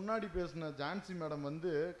இதுக்கு முன்னாடி பேசின ஜான்சி மேடம்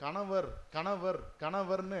வந்து கணவர் கணவர்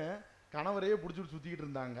கணவர்னு கணவரையே பிடிச்சிட்டு சுத்திக்கிட்டு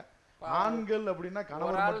இருந்தாங்க. ஆண்கள் அப்படின்னா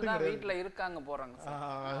கணவர் மட்டும் வீட்டுல இருக்காங்க போறாங்க,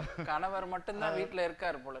 கணவர் மட்டும்தான் வீட்டுல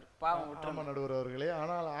இருக்காரு போல இருக்கு. பாவம் நடுவர் அவர்களே.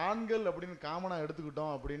 ஆனால் ஆண்கள் அப்படின்னு காமனா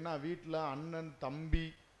எடுத்துக்கிட்டோம் அப்படின்னா வீட்டுல அண்ணன் தம்பி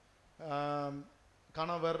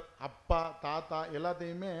கணவர் அப்பா தாத்தா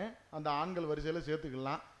எல்லாத்தையுமே அந்த ஆண்கள் வரிசையில்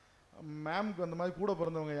சேர்த்துக்கலாம். மேம்க்கு அந்த மாதிரி கூட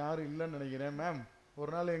பிறந்தவங்க யாரும் இல்லைன்னு நினைக்கிறேன். மேம்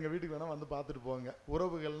ஒரு நாள் எங்கள் வீட்டுக்கு வேணால் வந்து பார்த்துட்டு போங்க.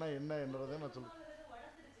 உறவுகள்னால் என்ன என்றதை நான் சொல்லுவேன்.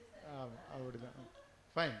 அப்படிதான்,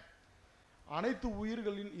 ஃபைன். அனைத்து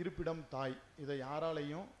உயிர்களின் இருப்பிடம் தாய், இதை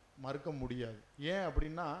யாராலையும் மறுக்க முடியாது. ஏன்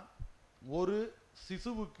அப்படின்னா ஒரு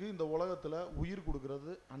சிசுவுக்கு இந்த உலகத்தில் உயிர்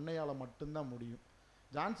கொடுக்கறது அன்னையால் மட்டும்தான் முடியும்.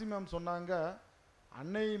 ஜான்சி மேம் சொன்னாங்க,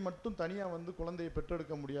 அன்னை மட்டும் தனியாக வந்து குழந்தையை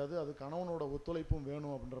பெற்றெடுக்க முடியாது, அது கணவனோட ஒத்துழைப்பும்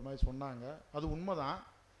வேணும் அப்படின்ற மாதிரி சொன்னாங்க. அது உண்மைதான்.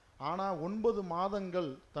 ஆனால் 9 மாதங்கள்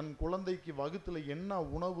தன் குழந்தைக்கு வகுத்தில் என்ன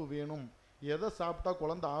உணவு வேணும், எதை சாப்பிட்டா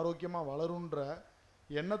குழந்தை ஆரோக்கியமாக வளருன்ற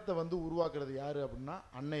எண்ணத்தை வந்து உருவாக்குறது யார் அப்படின்னா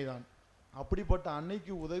அன்னை தான். அப்படிப்பட்ட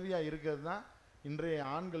அன்னைக்கு உதவியாக இருக்கிறது தான் இன்றைய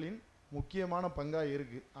ஆண்களின் முக்கியமான பங்காக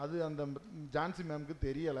இருக்குது. அது அந்த ஜான்சி மேம்க்கு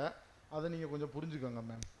தெரியலை. அதை நீங்கள் கொஞ்சம் புரிஞ்சுக்கோங்க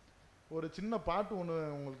மேம். ஒரு சின்ன பாட்டு ஒன்று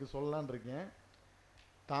உங்களுக்கு சொல்லலான் இருக்கேன்.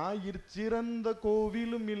 தாயிற் சிறந்த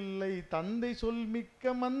கோவிலும் இல்லை, தந்தை சொல்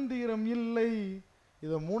மிக்க மந்திரம் இல்லை.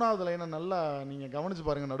 இதை 3வது லைனை நல்லா நீங்கள் கவனித்து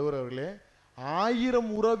பாருங்கள் நடுவர் அவர்களே. 1000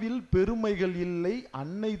 உறவில் பெருமைகள் இல்லை,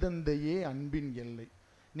 அன்னை தந்தையே அன்பின் எல்லை.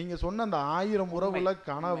 நீங்கள் சொன்ன அந்த 1000 உறவுல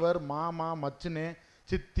கணவர் மாமா மச்சினே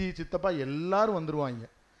சித்தி சித்தப்பா எல்லாரும் வந்துடுவாங்க.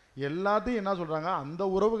 எல்லாத்தையும் என்ன சொல்கிறாங்க, அந்த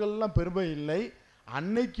உறவுகள்லாம் பெருமை இல்லை,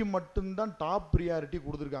 அன்னைக்கு மட்டும்தான் டாப் ப்ரியாரிட்டி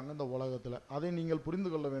கொடுத்துருக்காங்க இந்த உலகத்தில். அதை நீங்கள்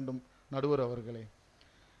புரிந்து கொள்ள வேண்டும் நடுவர் அவர்களே.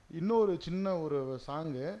 இன்னொரு சின்ன ஒரு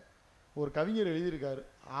சாங்கு ஒரு கவிஞர் எழுதியிருக்காரு.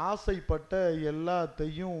 ஆசைப்பட்ட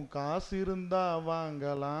எல்லாத்தையும் காசு இருந்தா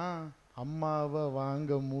வாங்கலாம், அம்மாவை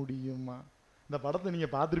வாங்க முடியுமா? இந்த படத்தை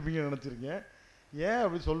நீங்கள் பார்த்துருப்பீங்கன்னு நினச்சிருக்கேன். ஏன்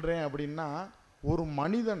அப்படி சொல்கிறேன் அப்படின்னா, ஒரு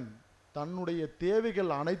மனிதன் தன்னுடைய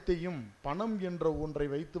தேவைகள் அனைத்தையும் பணம் என்ற ஒன்றை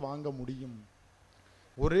வைத்து வாங்க முடியும்.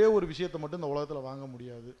 ஒரே ஒரு விஷயத்தை மட்டும் இந்த உலகத்தில் வாங்க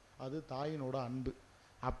முடியாது, அது தாயினோட அன்பு.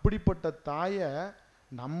 அப்படிப்பட்ட தாயை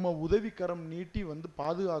நம்ம உதவிக்கரம் நீட்டி வந்து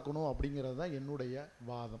பாதுகாக்கணும் அப்படிங்கிறது தான் என்னுடைய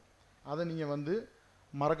வாதம். அதை நீங்கள் வந்து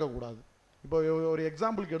மறக்கக்கூடாது. இப்போ ஒரு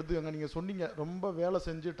எக்ஸாம்பிளுக்கு எடுத்துக்கோங்க. நீங்கள் சொன்னீங்க ரொம்ப வேலை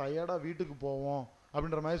செஞ்சு டயர்டாக வீட்டுக்கு போவோம்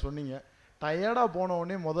அப்படின்ற மாதிரி சொன்னீங்க. டயர்டாக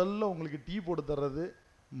போனவுடனே முதல்ல உங்களுக்கு டீ போட்டு தர்றது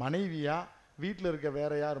மனைவியா வீட்டில் இருக்க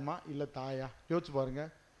வேற யாருமா இல்லை தாயா? யோசிச்சு பாருங்க.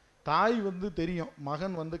 தாய் வந்து தெரியும்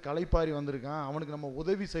மகன் வந்து களைப்பாரி வந்திருக்கான், அவனுக்கு நம்ம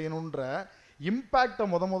உதவி செய்யணுன்ற இம்பேக்டை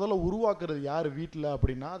முதல்ல உருவாக்குறது யார் வீட்டில்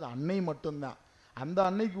அப்படின்னா அது அன்னை மட்டும்தான். அந்த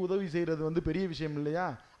அன்னைக்கு உதவி செய்கிறது வந்து பெரிய விஷயம் இல்லையா?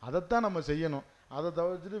 அதைத்தான் நம்ம செய்யணும். அதை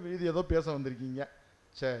தவிர்த்துட்டு மீதி ஏதோ பேச வந்திருக்கீங்க.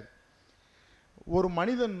 சரி, ஒரு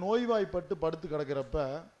மனிதன் நோய்வாய்ப்பட்டு படுத்து கிடக்கிறப்ப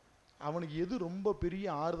அவனுக்கு எது ரொம்ப பெரிய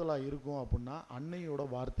ஆறுதலாக இருக்கும் அப்படின்னா அன்னையோட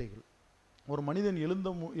வார்த்தைகள். ஒரு மனிதன்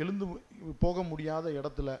எழுந்து போக முடியாத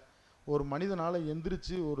இடத்துல, ஒரு மனிதனால்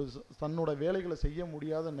எந்திரிச்சு ஒரு தன்னோட வேலைகளை செய்ய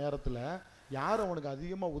முடியாத நேரத்தில் யார் அவனுக்கு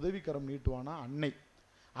அதிகமாக உதவிக்கரம் நீட்டுவானா? அன்னை.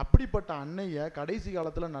 அப்படிப்பட்ட அன்னையை கடைசி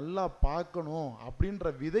காலத்தில் நல்லா பார்க்கணும்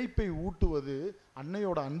அப்படின்ற விதைப்பை ஊட்டுவது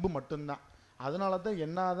அன்னையோட அன்பு மட்டும்தான். அதனால தான்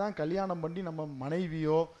என்னதான் கல்யாணம் பண்ணி நம்ம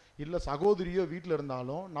மனைவியோ இல்லை சகோதரியோ வீட்டில்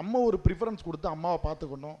இருந்தாலும் நம்ம ஒரு ப்ரிஃபரன்ஸ் கொடுத்து அம்மாவை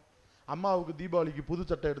பார்த்துக்கணும், அம்மாவுக்கு தீபாவளிக்கு புது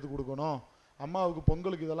சட்டை எடுத்து கொடுக்கணும், அம்மாவுக்கு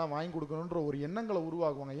பொங்கலுக்கு இதெல்லாம் வாங்கி கொடுக்கணுன்ற ஒரு எண்ணங்களை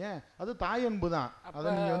உருவாக்குவாங்க. ஏன்? அது தாய் அன்பு தான். அதை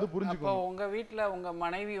நீங்கள் வந்து புரிஞ்சுக்கணும். உங்க வீட்டில் உங்க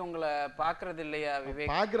மனைவி உங்களை பார்க்கறது இல்லையா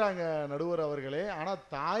விவேக்? பார்க்குறாங்க நடுவர் அவர்களே. ஆனால்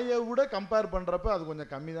தாயை விட கம்பேர் பண்ணுறப்ப அது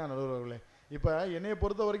கொஞ்சம் கம்மி தான் நடுவர் அவர்களே. இப்போ என்னையை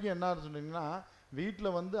பொறுத்த வரைக்கும் என்ன சொன்னீங்கன்னா,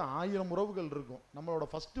 வீட்டில் வந்து 1000 உறவுகள் இருக்கும். நம்மளோட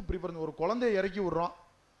ஃபஸ்ட்டு ப்ரிஃபரன்ஸ் ஒரு குழந்தைய இறக்கி விட்றோம்.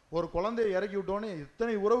 ஒரு குழந்தைய இறக்கி விட்டோன்னே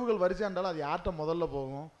இத்தனை உறவுகள் வரிசையாக இருந்தாலும் அது யார்கிட்ட முதல்ல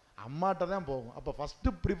போகும்? அம்மாட்ட தான் போகும். அப்போ ஃபஸ்ட்டு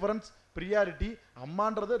ப்ரிஃபரன்ஸ் ப்ரியாரிட்டி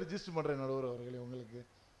அம்மான்றதை ரிஜிஸ்டர் பண்ணுறேன் நடுவர் அவர்களே. உங்களுக்கு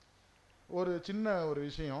ஒரு சின்ன ஒரு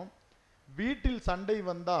விஷயம். வீட்டில் சண்டை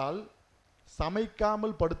வந்தால்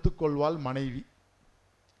சமைக்காமல் படுத்துக்கொள்வாள் மனைவி,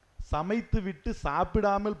 சமைத்து விட்டு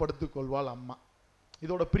சாப்பிடாமல் படுத்துக்கொள்வாள் அம்மா.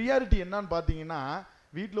 இதோட ப்ரியாரிட்டி என்னன்னு பார்த்தீங்கன்னா,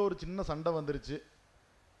 வீட்டில் ஒரு சின்ன சண்டை வந்துருச்சு,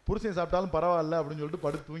 புருஷன் சாப்பிட்டாலும் பரவாயில்ல அப்படின்னு சொல்லிட்டு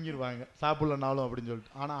படுத்து தூங்கிடுவாங்க, சாப்பிட்லனாலும் அப்படின்னு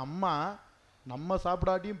சொல்லிட்டு. ஆனால் அம்மா நம்ம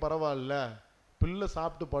சாப்பிடாட்டியும் பரவாயில்ல, பிள்ளை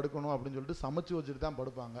சாப்பிட்டு படுக்கணும் அப்படின்னு சொல்லிட்டு சமைச்சு வச்சுட்டு தான்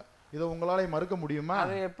படுப்பாங்க. இதை உங்களால மறுக்க முடியுமா?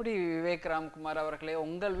 அது எப்படி விவேக் ராம்குமார் அவர்களே,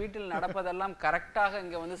 உங்கள் வீட்டில் நடப்பதெல்லாம் கரெக்டாக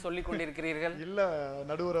இங்கே வந்து சொல்லி கொண்டிருக்கிறீர்கள்? இல்லை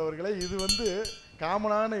நடுவர் அவர்களே, இது வந்து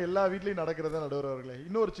காமனான எல்லா வீட்லையும் நடக்கிறதா நடுவர் அவர்களே.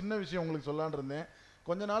 இன்னொரு சின்ன விஷயம் உங்களுக்கு சொல்லான் இருந்தேன்.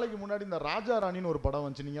 கொஞ்ச நாளைக்கு முன்னாடி இந்த ராஜா ராணின்னு ஒரு படம்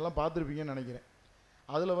வந்துச்சு, நீங்கள்லாம் பார்த்துருப்பீங்கன்னு நினைக்கிறேன்.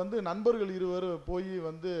 அதில் வந்து நண்பர்கள் 2 போய்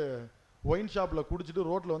வந்து ஒயின் ஷாப்பில் குடிச்சிட்டு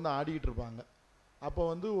ரோட்டில் வந்து ஆடிக்கிட்டு இருப்பாங்க. அப்போ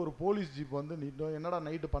வந்து ஒரு போலீஸ் ஜீப் வந்து என்னடா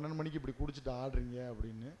நைட்டு 12 மணிக்கு இப்படி குடிச்சிட்டு ஆடுறீங்க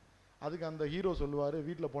அப்படின்னு. அதுக்கு அந்த ஹீரோ சொல்லுவார்,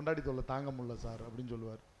 வீட்டில் பொண்டாட்டி தொல்லை தாங்க முடியல சார் அப்படின்னு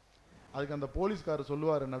சொல்லுவார். அதுக்கு அந்த போலீஸ்காரர்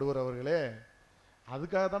சொல்லுவார், நடுவர் அவர்களே,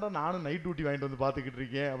 அதுக்காக தான்டா நானும் நைட் டியூட்டி வாங்கிட்டு வந்து பார்த்துக்கிட்டு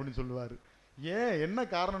இருக்கேன் அப்படின்னு சொல்லுவார். ஏன் என்ன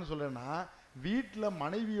காரணம்னு சொல்லேன்னா, வீட்டில்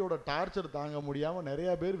மனைவியோட டார்ச்சர் தாங்க முடியாமல்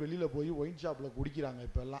நிறையா பேர் வெளியில் போய் ஒயின் ஷாப்பில் குடிக்கிறாங்க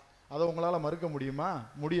இப்போ எல்லாம். அதை உங்களால் மறுக்க முடியுமா?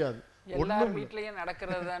 முடியாது. எல்லார் வீட்லயும்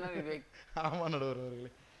நடக்கிறது தானே விவேக். ஆமாம் நடுவர்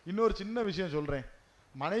அவர்களே. இன்னொரு சின்ன விஷயம் சொல்கிறேன்.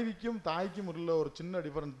 மனைவிக்கும் தாய்க்கும் உள்ள ஒரு சின்ன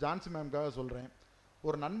டிஃபரன்ஸ் ஜான்சி மேம்காக சொல்கிறேன்.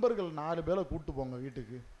 ஒரு நண்பர்கள் 4 பேரை கூப்பிட்டு போங்க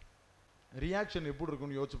வீட்டுக்கு, ரியாக்ஷன் எப்படி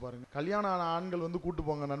இருக்குன்னு யோசிச்சு பாருங்க. கல்யாணம் ஆன ஆண்கள் வந்து கூப்பிட்டு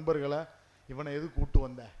போங்க நண்பர்களை, இவனை எது கூப்பிட்டு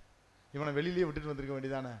வந்த, இவனை வெளியிலேயே விட்டுட்டு வந்திருக்க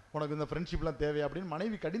வேண்டியதானே, உனக்கு இந்த ஃப்ரெண்ட்ஷிப்லாம் தேவையா அப்படின்னு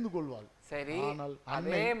மனைவி கடிந்து கொள்வாள். சரி,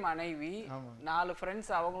 அதே மனைவி 4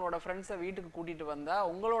 ஃப்ரெண்ட்ஸ் அவங்களோட ஃப்ரெண்ட்ஸை வீட்டுக்கு கூட்டிட்டு வந்தா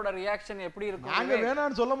உங்களோட ரியாக்ஷன் எப்படி இருக்கும்? நாங்க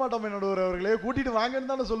வேணான்னு சொல்ல மாட்டோம் என்னோட அவர்களே, கூட்டிட்டு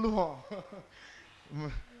வாங்கன்னு தானே சொல்லுவோம்.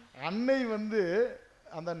 அன்னை வந்து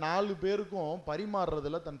அந்த 4 பேருக்கும்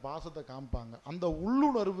பரிமாறுறதுல தன் பாசத்தை காமிப்பாங்க. அந்த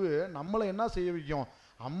உள்ளுணர்வு நம்மளை என்ன செய்ய வைக்கும்?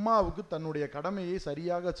 அம்மாவுக்கு தன்னுடைய கடமையை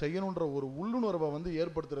சரியாக செய்யணுன்ற ஒரு உள்ளுணர்வை வந்து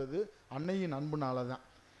ஏற்படுத்துறது அன்னையின் அன்புனால தான்.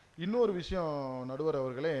 இன்னொரு விஷயம் நடுவர்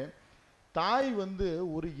அவர்களே, தாய் வந்து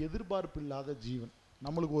ஒரு எதிர்பார்ப்பு இல்லாத ஜீவன்.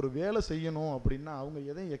 நம்மளுக்கு ஒரு வேலை செய்யணும் அப்படின்னா அவங்க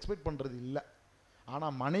எதையும் எக்ஸ்பெக்ட் பண்ணுறது இல்லை.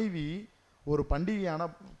 ஆனால் மனைவி ஒரு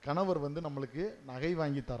பண்டிகையான கணவர் வந்து நம்மளுக்கு நகை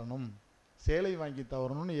வாங்கி தரணும், சேலை வாங்கி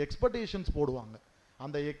தரணும்னு எக்ஸ்பெக்டேஷன்ஸ் போடுவாங்க.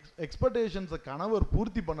 அந்த எக்ஸ்பெக்டேஷன்ஸை கணவர்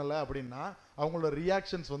பூர்த்தி பண்ணலை அப்படின்னா அவங்களோட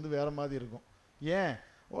ரியாக்ஷன்ஸ் வந்து வேறு மாதிரி இருக்கும். ஏன்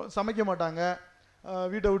சமைக்க மாட்டாங்க,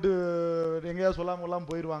 வீட்டை விட்டு எங்கேயாவது சொல்லாமல்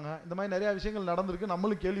போயிடுவாங்க. இந்த மாதிரி நிறையா விஷயங்கள் நடந்திருக்கு,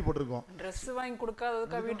 நம்மளும் கேள்விப்பட்டிருக்கோம். ட்ரெஸ் வாங்கி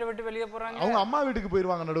கொடுக்காததுக்கா வீட்டை விட்டு வெளியே போகிறாங்க. அவங்க அம்மா வீட்டுக்கு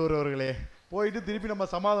போயிடுவாங்க நடுவர் அவர்களே, போயிட்டு திருப்பி நம்ம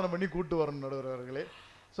சமாதானம் பண்ணி கூப்பிட்டு வரணும் நடுவர் அவர்களே.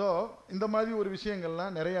 ஸோ இந்த மாதிரி ஒரு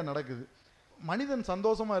விஷயங்கள்லாம் நிறையா நடக்குது. மனிதன்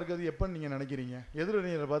சந்தோஷமாக இருக்கிறது எப்போன்னு நீங்கள் நினைக்கிறீங்க?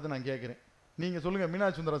 எதிரணியரை பார்த்து நான் கேட்குறேன், நீங்கள் சொல்லுங்கள்.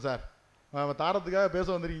 மீனாட்சி சுந்தரம் சார், தாரத்துக்காக பேச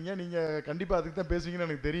வந்திருக்கீங்க, நீங்கள் கண்டிப்பாக அதுக்கு தான் பேசுவீங்கன்னு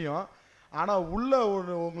எனக்கு தெரியும். ஆனால் உள்ள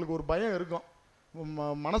உங்களுக்கு ஒரு பயம் இருக்கும்.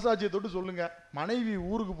 மனசாட்சியை தொட்டு சொல்லுங்க, மனைவி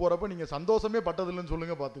ஊருக்கு போகிறப்ப நீங்கள் சந்தோஷமே பட்டதில்லைன்னு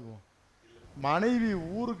சொல்லுங்க, பார்த்துக்குவோம். மனைவி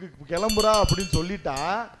ஊருக்கு கிளம்புறா அப்படின்னு சொல்லிட்டா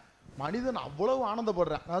மனிதன் அவ்வளவு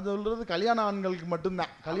ஆனந்தப்படுறான். நான் சொல்றது கல்யாண ஆண்களுக்கு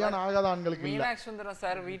மட்டும்தான், கல்யாணம் ஆகாத ஆண்களுக்கு இல்லை. மீனாட்சி சுந்தரம்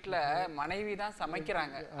சார் வீட்டில் மனைவி தான்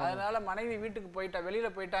சமைக்கிறாங்க, அதனால மனைவி வீட்டுக்கு போயிட்டா வெளியில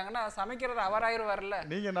போயிட்டாங்கன்னா சமைக்கிறது அவராயிருவார்ல.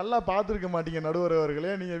 நீங்க நல்லா பார்த்துருக்க மாட்டீங்க நடுவர்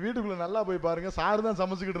அவர்களே, நீங்க வீட்டுக்குள்ள நல்லா போய் பாருங்க, சார் தான்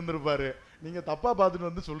சமைச்சுக்கிட்டு இருந்திருப்பாரு, நீங்க தப்பா பார்த்துட்டு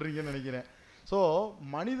வந்து சொல்றீங்கன்னு நினைக்கிறேன். ஸோ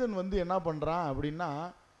மனிதன் வந்து என்ன பண்ணுறான் அப்படின்னா,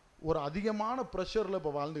 ஒரு அதிகமான ப்ரெஷரில்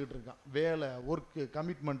இப்போ வாழ்ந்துக்கிட்டு இருக்கான். வேலை, ஒர்க்கு,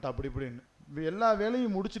 கமிட்மெண்ட் அப்படி இப்படின்னு. எல்லா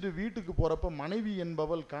வேலையும் முடிச்சுட்டு வீட்டுக்கு போகிறப்ப மனைவி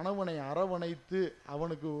என்பவள் கணவனை அரவணைத்து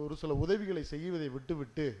அவனுக்கு ஒரு சில உதவிகளை செய்வதை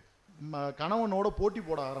விட்டு கணவனோட போட்டி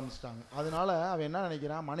போட ஆரம்பிச்சிட்டாங்க. அதனால அவன் என்ன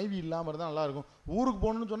நினைக்கிறான், மனைவி இல்லாமல் இருந்தால் நல்லாயிருக்கும். ஊருக்கு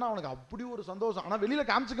போகணுன்னு சொன்னால் அவனுக்கு அப்படி ஒரு சந்தோஷம். ஆனால் வெளியில்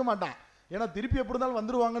காமிச்சிக்க மாட்டான், ஏன்னா திருப்பி எப்படி இருந்தாலும்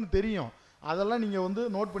வந்துடுவாங்கன்னு தெரியும். அதெல்லாம் நீங்கள் வந்து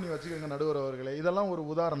நோட் பண்ணி வச்சுக்கோங்க நடுவர் அவர்களே. இதெல்லாம் ஒரு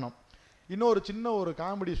உதாரணம். இன்னொரு சின்ன ஒரு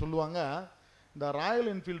காமெடி சொல்லுவாங்க. இந்த ராயல்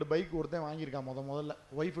என்ஃபீல்டு பைக் ஒருத்தன் வாங்கியிருக்கான் முதல்ல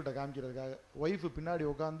ஒய்ஃப்கிட்ட காமிக்கிறதுக்காக. ஒய்ஃபு பின்னாடி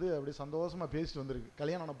உட்காந்து அப்படி சந்தோஷமாக பேசிட்டு வந்திருக்கு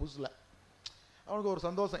கல்யாணம் ஆன புதுசில். அவனுக்கு ஒரு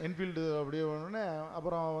சந்தோஷம் என்ஃபீல்டு அப்படியே ஒன்று.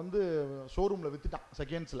 அப்புறம் வந்து ஷோரூமில் விற்றுட்டான்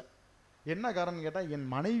செகண்ட்ஸில். என்ன காரணம்னு கேட்டால், என்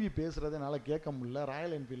மனைவி பேசுகிறத என்னால் கேட்க முடியல,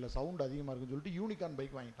 ராயல் என்ஃபீல்டில் சவுண்ட் அதிகமாக இருக்குன்னு சொல்லிட்டு யூனிகான்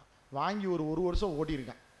பைக் வாங்கிட்டான். வாங்கி ஒரு வருஷம்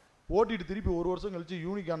ஓட்டியிருக்கான். ஓட்டிட்டு திருப்பி ஒரு வருஷம் கழிச்சு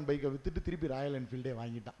யூனிகான் பைக்கை விற்றுட்டு திருப்பி ராயல் என்ஃபீல்டே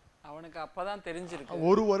வாங்கிட்டான். அவனுக்கு அப்போ தான் தெரிஞ்சிருக்கு.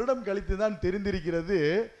 ஒரு வருடம் கழித்து தான் தெரிந்திருக்கிறது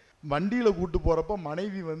வண்டியில் கூட்டு போகிறப்ப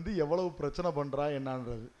மனைவி வந்து எவ்வளவு பிரச்சனை பண்ணுறா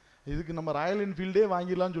என்னன்றது. இதுக்கு நம்ம ராயல் என்ஃபீல்டே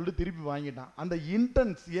வாங்கிடலாம்னு சொல்லிட்டு திருப்பி வாங்கிட்டான். அந்த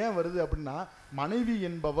இன்டென்ஸ் ஏன் வருது அப்படின்னா, மனைவி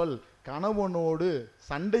என்பவள் கணவனோடு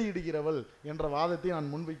சண்டையிடுகிறவள் என்ற வாதத்தை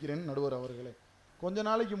நான் முன்வைக்கிறேன் நடுவர் அவர்களே. கொஞ்ச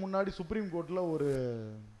நாளைக்கு முன்னாடி சுப்ரீம் கோர்ட்டில் ஒரு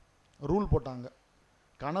ரூல் போட்டாங்க.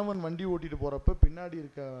 கணவன் வண்டி ஓட்டிட்டு போகிறப்ப பின்னாடி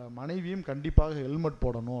இருக்க மனைவியும் கண்டிப்பாக ஹெல்மெட்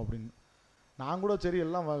போடணும் அப்படின்னு. நான் கூட சரி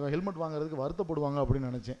எல்லாம் ஹெல்மெட் வாங்குறதுக்கு வருத்தப்படுவாங்க அப்படின்னு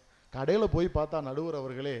நினச்சேன். கடையில் போய் பார்த்தா நடுவர்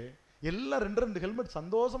அவர்களே எல்லாம் 2 ஹெல்மெட்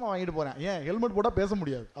சந்தோஷமாக வாங்கிட்டு போகிறேன். ஏன் ஹெல்மெட் போட்டால் பேச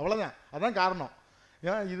முடியாது, அவ்வளோதான். அதான் காரணம்.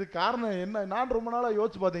 ஏன் இது காரணம் என்ன, நான் ரொம்ப நாளாக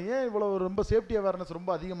யோசிச்சு பார்த்தேன். ஏன் இவ்வளோ ரொம்ப சேஃப்டி அவேர்னஸ்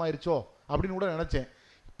ரொம்ப அதிகமாயிருச்சோ அப்படின்னு கூட நினச்சேன்.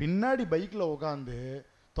 பின்னாடி பைக்கில் உட்காந்து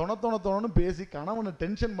தொணன்னு பேசி கணவனை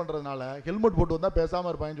டென்ஷன் பண்ணுறதுனால ஹெல்மெட் போட்டு வந்தால்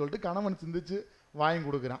பேசாமல் இருப்பாங்கன்னு சொல்லிட்டு கணவன் சிந்திச்சு வாங்கி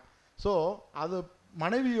கொடுக்குறான். ஸோ அது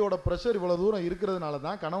மனைவியோட ப்ரெஷர் இவ்வளோ தூரம் இருக்கிறதுனால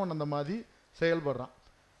தான் கணவன் அந்த மாதிரி செயல்படுறான்.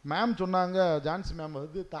 மேம் சொன்னாங்க, ஜான்சி மேம்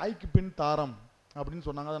வந்து தாய்க்கு பின் தாரம் அப்படின்னு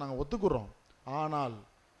சொன்னாங்க. அதை நாங்கள் ஒத்துக்குறோம். ஆனால்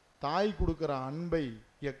தாய் கொடுக்குற அன்பை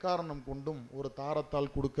எக்காரணம் கொண்டும் ஒரு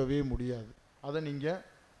தாரத்தால் கொடுக்கவே முடியாது. அதை நீங்கள்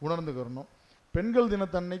உணர்ந்துக்கிறணும். பெண்கள்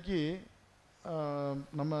தினத்தன்னைக்கு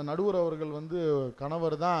நம்ம நடுவர் அவர்கள் வந்து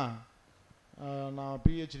கணவர் தான் நான்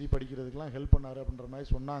பிஹெச்டி படிக்கிறதுக்கெலாம் ஹெல்ப் பண்ணார் அப்படின்ற மாதிரி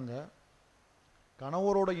சொன்னாங்க.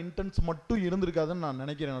 கணவரோட இன்டென்ஸ் மட்டும் இருந்திருக்காதுன்னு நான்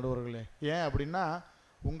நினைக்கிறேன் நடுவர்களே. ஏன் அப்படின்னா,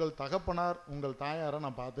 உங்கள் தகப்பனார் உங்கள் தாயாரை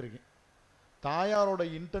நான் பார்த்துருக்கேன். தாயாரோட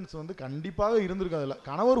இன்டென்ஸ் வந்து கண்டிப்பாக இருந்திருக்காது. இல்லை,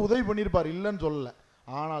 கணவர் உதவி பண்ணியிருப்பார், இல்லைன்னு சொல்லலை.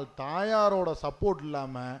 ஆனால் தாயாரோட சப்போர்ட்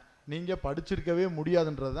இல்லாமல் நீங்கள் படிச்சிருக்கவே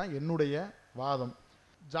முடியாதுன்றது தான் என்னுடைய வாதம்.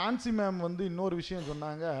 ஜான்சி மேம் வந்து இன்னொரு விஷயம்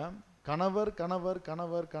சொன்னாங்க. கணவர் கணவர்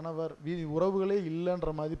கணவர் கணவர் உறவுகளே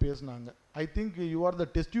இல்லைன்ற மாதிரி பேசினாங்க. I think you are the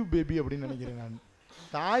test tube baby அப்படின்னு நினைக்கிறேன் நான்.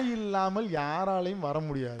 தாய் இல்லாமல் யாராலையும் வர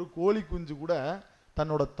முடியாது. ஒரு கோழி குஞ்சு கூட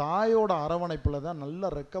தன்னோட தாயோட அரவணைப்பில் தான் நல்ல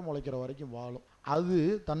ரெக்க முளைக்கிற வரைக்கும் வாழும். அது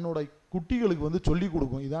தன்னோட குட்டிகளுக்கு வந்து சொல்லி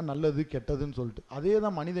கொடுக்கும், இதான் நல்லது கெட்டதுன்னு சொல்லிட்டு. அதே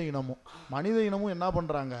தான் மனித இனமும் என்ன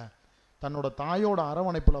பண்ணுறாங்க, தன்னோட தாயோட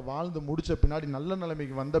அரவணைப்பில் வாழ்ந்து முடித்த பின்னாடி, நல்ல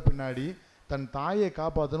நிலைமைக்கு வந்த பின்னாடி தன் தாயை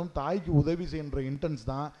காப்பாற்றணும், தாய்க்கு உதவி செய்கின்ற இன்டென்ஸ்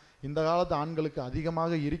தான் இந்த காலத்து ஆண்களுக்கு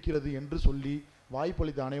அதிகமாக இருக்கிறது என்று சொல்லி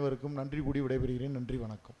வாய்ப்பளித்த அனைவருக்கும் நன்றி கூடி விடைபெறுகிறேன். நன்றி,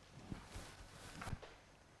 வணக்கம்.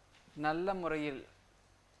 நல்ல முறையில்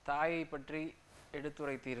தாயை பற்றி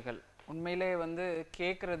எடுத்துரைத்தீர்கள். உண்மையிலே வந்து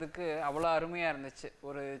கேட்குறதுக்கு அவ்வளோ அருமையாக இருந்துச்சு.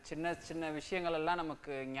 ஒரு சின்ன சின்ன விஷயங்கள் எல்லாம்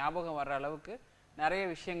நமக்கு ஞாபகம் வர்ற அளவுக்கு நிறைய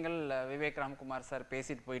விஷயங்கள் விவேக் ராம்குமார் சார்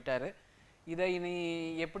பேசிட்டு போயிட்டாரு. இதை இனி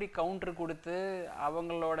எப்படி கவுண்டர் கொடுத்து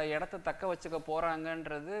அவங்களோட இடத்த தக்க வச்சுக்க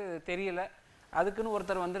போகிறாங்கன்றது தெரியல. அதுக்குன்னு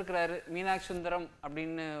ஒருத்தர் வந்திருக்கிறாரு, மீனாட்சி சுந்தரம்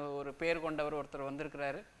அப்படின்னு ஒரு பேர் கொண்டவர் ஒருத்தர்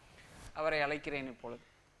வந்திருக்கிறாரு. அவரை அழைக்கிறேன் இப்பொழுது.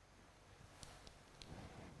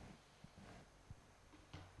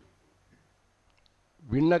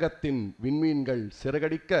 விண்ணகத்தின் விண்மீன்கள்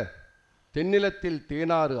சிறகடிக்க, தென்னிலத்தில்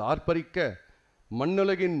தேனாறு ஆர்ப்பரிக்க,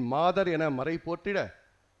 மண்ணுலகின் மாதர் என மறை போற்றிட,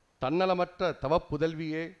 தன்னலமற்ற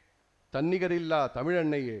தவப்புதல்வியே, தன்னிகரில்லா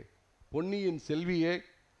தமிழன்னையே, பொன்னியின் செல்வியே,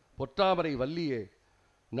 பொற்றாமரை வள்ளியே,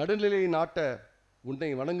 நடுநிலை நாட்ட உன்னை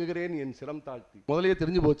வணங்குகிறேன் என் சிரம் தாழ்த்தி. முதலே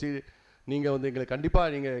தெரிஞ்சு போச்சு, நீங்கள் வந்து எங்களை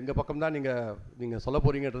கண்டிப்பாக நீங்கள் எங்கள் பக்கம்தான் நீங்கள் சொல்ல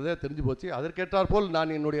போகிறீங்கன்றதே தெரிஞ்சு போச்சு. அதற்கேற்றாற்போல்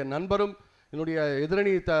நான் என்னுடைய நண்பரும் என்னுடைய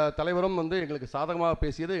எதிரணி தலைவரும் வந்து எங்களுக்கு சாதகமாக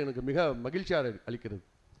பேசியது எனக்கு மிக மகிழ்ச்சியாக அளிக்கிறது.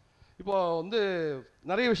 இப்போது வந்து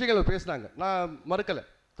நிறைய விஷயங்கள் பேசினாங்க, நான் மறுக்கலை.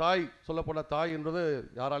 தாய் சொல்லப்போனால் தாய் என்றது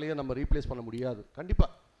யாராலையும் நம்ம ரீப்ளேஸ் பண்ண முடியாது,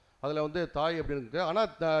 கண்டிப்பாக அதில் வந்து தாய் அப்படின்னு இருக்கு.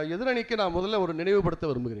 ஆனால் எதிரணிக்கு நான் முதல்ல ஒரு நினைவுபடுத்த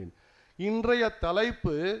விரும்புகிறேன். இன்றைய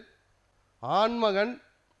தலைப்பு ஆண்மகன்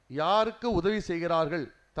யாருக்கு உதவி செய்கிறார்கள்,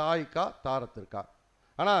 தாய்க்கா தாரத்திற்கா?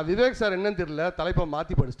 ஆனால் விவேக் சார் என்னன்னு தெரியல, தலைப்பை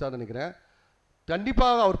மாற்றி படிச்சிட்டான்னு நினைக்கிறேன்.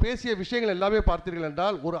 கண்டிப்பாக அவர் பேசிய விஷயங்கள் எல்லாமே பார்த்தீர்கள்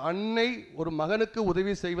என்றால் ஒரு அன்னை ஒரு மகனுக்கு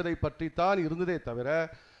உதவி செய்வதை பற்றித்தான் இருந்ததே தவிர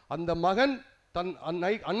அந்த மகன் தன்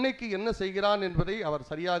அன்னைக்கு என்ன செய்கிறான் என்பதை அவர்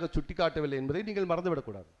சரியாக சுட்டி காட்டவில்லை என்பதை நீங்கள்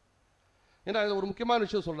மறந்துவிடக்கூடாது. ஏன்னா அது ஒரு முக்கியமான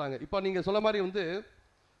விஷயம் சொல்கிறாங்க. இப்போ நீங்கள் சொல்ல மாதிரி வந்து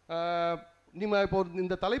நீங்கள் இப்போ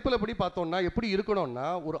இந்த தலைப்பில் படி பார்த்தோம்னா எப்படி இருக்கணும்னா,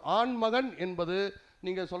 ஒரு ஆண் மகன் என்பது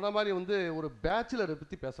நீங்கள் சொல்கிற மாதிரி வந்து ஒரு பேச்சுலரை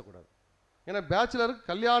பற்றி பேசக்கூடாது. ஏன்னா பேச்சுலருக்கு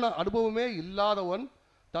கல்யாண அனுபவமே இல்லாதவன்,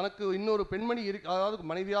 தனக்கு இன்னொரு பெண்மணி அதாவது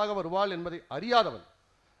மனைவியாக வருவாள் என்பதை அறியாதவன்.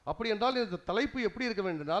 அப்படி என்றால் இந்த தலைப்பு எப்படி இருக்க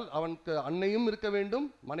வேண்டுமென்றால், அவனுக்கு அன்னையும் இருக்க வேண்டும்,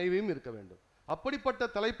 மனைவியும் இருக்க வேண்டும். அப்படிப்பட்ட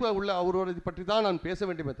தலைப்பு உள்ள அவரை பற்றி தான் நான் பேச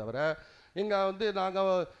வேண்டுமே தவிர, எங்கள் வந்து நாங்கள்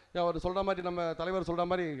அவர் சொல்கிற மாதிரி, நம்ம தலைவர் சொல்கிற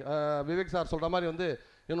மாதிரி, விவேக் சார் சொல்கிற மாதிரி வந்து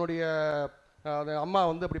என்னுடைய அம்மா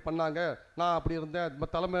வந்து அப்படி பண்ணாங்க, நான் அப்படி இருந்தேன்,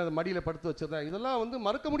 தலைமை மடியில் படுத்து வச்சுருந்தேன், இதெல்லாம் வந்து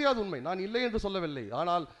மறுக்க முடியாத உண்மை. நான் இல்லை என்று சொல்லவில்லை.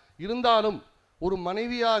 ஆனால் இருந்தாலும் ஒரு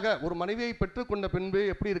மனைவியை பெற்றுக்கொண்ட பின்பு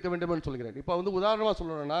எப்படி இருக்க வேண்டும் என்று சொல்கிறேன். இப்போ வந்து உதாரணமாக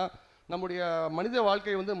சொல்லணும்னா, நம்முடைய மனித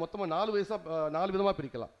வாழ்க்கையை வந்து மொத்தமாக 4 விதமாக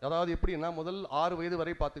பிரிக்கலாம். அதாவது எப்படின்னா, முதல் 6 வயது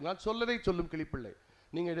வரை பார்த்தீங்கன்னா சொல்லதை சொல்லும் கிளிப்பிள்ளை.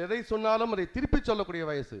 நீங்கள் எதை சொன்னாலும் அதை திருப்பி சொல்லக்கூடிய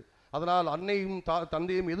வயசு. அதனால் அன்னையும்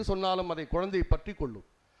தந்தையும் எது சொன்னாலும் அதை குழந்தை பற்றி கொள்ளும்.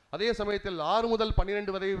 அதே சமயத்தில் 6 முதல்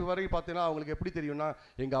 12 வரை பார்த்தீங்கன்னா அவங்களுக்கு எப்படி தெரியும்னா,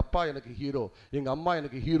 எங்கள் அப்பா எனக்கு ஹீரோ, எங்கள் அம்மா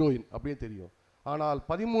எனக்கு ஹீரோயின் அப்படின்னு தெரியும். ஆனால்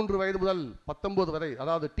 13 வயது முதல் 19 வரை,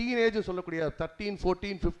 அதாவது டீனேஜ் சொல்லக்கூடிய 13,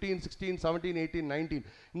 14, 15, 16, 17, 18, 19,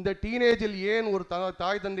 இந்த டீனேஜில் ஏன் ஒரு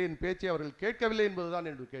தாய் தந்தையின் பேச்சை அவர்கள் கேட்கவில்லை என்பதுதான்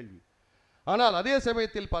என்று கேள்வி. ஆனால் அதே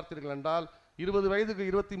சமயத்தில் பார்த்தீர்கள் என்றால் 20 வயதுக்கு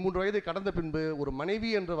 23 வயதை கடந்த பின்பு ஒரு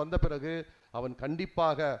மனைவி என்று வந்த பிறகு அவன்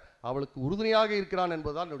கண்டிப்பாக அவளுக்கு உறுதுணையாக இருக்கிறான்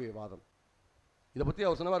என்பதுதான் என்னுடைய வாதம். இதை பற்றி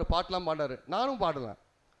அவர் சொன்னவாறு பாட்டெலாம் பாடாரு, நானும் பாடலாம்.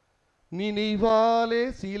 நினைவாலே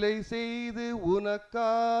சிலை செய்து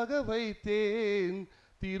உனக்காக வைத்தேன்,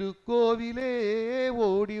 திருக்கோவிலே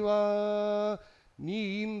ஓடிவா, நீ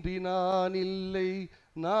இன்றி நான் இல்லை,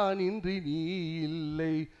 நான் இன்றி நீ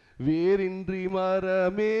இல்லை, வேறின்றி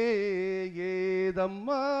மரமே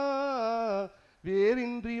ஏதம்மா,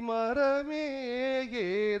 வேறின்றி மரமே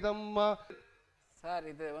ஏதம்மா. சார்,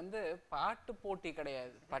 இது வந்து பாட்டு போட்டி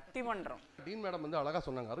கிடையாது, பட்டிமன்றம். டீன் மேடம் வந்து அழகாக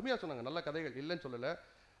சொன்னாங்க, அருமையாக சொன்னாங்க, நல்ல கதைகள் இல்லைன்னு சொல்லலை.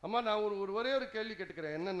 அம்மா, நான் ஒரே ஒரு கேள்வி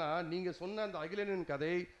கேட்டுக்கிறேன். என்னென்னா, நீங்கள் சொன்ன அந்த அகிலனின்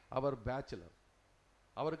கதை, அவர் பேச்சுலர்,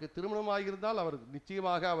 அவருக்கு திருமணமாகியிருந்தால் அவர்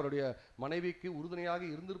நிச்சயமாக அவருடைய மனைவிக்கு உறுதுணையாக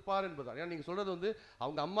இருந்திருப்பார் என்பதால். ஏன்னா நீங்கள் சொல்கிறது வந்து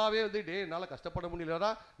அவங்க அம்மாவே வந்து டே என்னால் கஷ்டப்பட முடியலடா,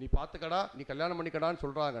 நீ பார்த்துக்கடா, நீ கல்யாணம் பண்ணிக்கடான்னு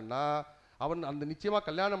சொல்கிறாங்கன்னா, அவன் அந்த நிச்சயமாக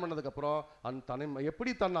கல்யாணம் பண்ணதுக்கப்புறம்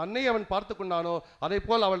எப்படி தன் அன்னையை அவன் பார்த்து கொண்டானோ அதே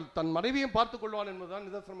போல் அவள் தன் மனைவியும் பார்த்து கொள்வான் என்பதுதான்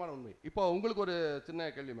நிதர்சனமான உண்மை. இப்போ உங்களுக்கு ஒரு சின்ன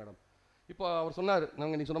கேள்வி மேடம். இப்போ அவர் சொன்னார்,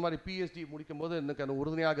 நீ சொன்ன மாதிரி பிஹெச்டி முடிக்கும் போது எனக்கு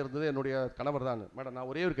உறுதுணையாக இருந்தது என்னுடைய கணவர் தான். மேடம், நான்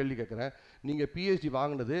ஒரே ஒரு கேள்வி கேட்குறேன். நீங்கள் பிஹெச்டி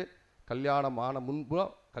வாங்கினது கல்யாணம் ஆன முன்பா,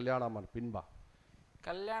 கல்யாணம் ஆன பின்பா?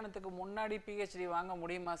 கல்யாணத்துக்கு முன்னாடி பிஹெச்டி வாங்க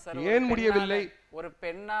முடியுமா சார்? ஏன் முடியவில்லை? ஒரு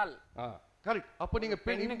பெண்ணால். கரெக்ட். அப்போ நீங்கள்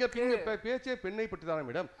பேச்சே பெண்ணை பற்றி தானே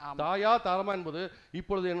மேடம். தாயா தாரமா என்பது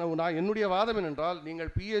இப்பொழுது நான் என்னுடைய வாதம் என்னென்றால், நீங்கள்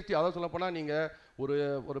பிஹெச்டி, அதை சொல்லப்போனால் நீங்கள்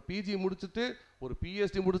ஒரு பிஜி முடிச்சுட்டு ஒரு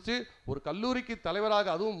பிஹெச்டி முடிச்சு ஒரு கல்லூரிக்கு தலைவராக,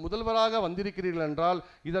 அதுவும் முதல்வராக வந்திருக்கிறீர்கள் என்றால்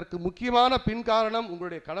இதற்கு முக்கியமான பின் காரணம்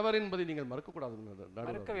உங்களுடைய கணவர் என்பதை நீங்கள் மறுக்கக்கூடாது.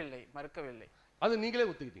 மறுக்கவில்லை. அது நீங்களே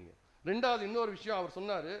ஒத்துக்கிட்டீங்க. ரெண்டாவது இன்னொரு விஷயம் அவர்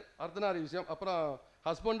சொன்னார், அர்த்தநாரி விஷயம். அப்புறம்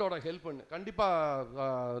ஹஸ்பண்டோட ஹெல்ப் பண்ணு. கண்டிப்பாக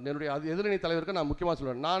என்னுடைய எதிரணி தலைவருக்கு நான் முக்கியமாக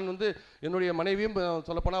சொல்லுவேன். நான் வந்து என்னுடைய மனைவியும்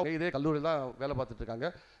சொல்லப்போனால் இதே கல்லூரியில் தான் வேலை பார்த்துட்டு இருக்காங்க.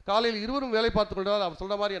 காலையில் இருவரும் வேலை பார்த்து கொண்டால் அவர்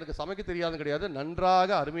சொல்கிற மாதிரி எனக்கு சமைக்க தெரியாது கிடையாது,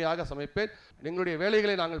 நன்றாக அருமையாக சமைப்பேன். எங்களுடைய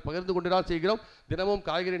வேலைகளை நாங்கள் பகிர்ந்து கொண்டு தான் செய்கிறோம். தினமும்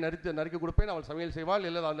காய்கறி நறுக்கி கொடுப்பேன், அவள் சமையல் செய்வாள்,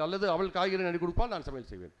 அல்லது அவள் காய்கறி நறுக்கி கொடுப்பாள், நான்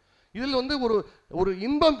சமையல் செய்வேன். இதில் வந்து ஒரு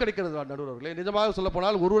இன்பம் கிடைக்கிறது நடுவர்களே. நிஜமாக சொல்ல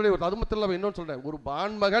போனால் ஒருவரை அது மட்டும் இல்லாமல் இன்னொன்று சொல்றேன், ஒரு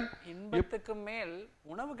ஆண்மகன் இன்பத்துக்கு மேல்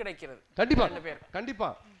உணவு கிடைக்கிறது. கண்டிப்பா.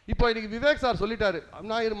 இப்போ இன்னைக்கு விவேக் சார் சொல்லிட்டாரு,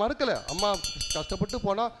 நான் இது மறுக்கல. அம்மா கஷ்டப்பட்டு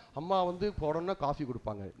போனா அம்மா வந்து போடணும்னா காஃபி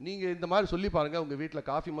கொடுப்பாங்க. நீங்க இந்த மாதிரி சொல்லி பாருங்க, உங்க வீட்டில்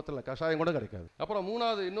காஃபி மொத்தம் இல்லை, கஷாயம் கூட கிடைக்காது. அப்புறம்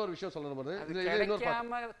மூணாவது இன்னொரு விஷயம்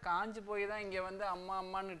சொல்லணும், காஞ்சு போய் தான் இங்க வந்து அம்மா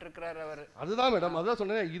அம்மான்னு இருக்கிறாரு அவர். அதுதான் மேடம், அதுதான்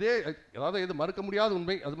சொன்னேன். இதே அதாவது இது மறுக்க முடியாத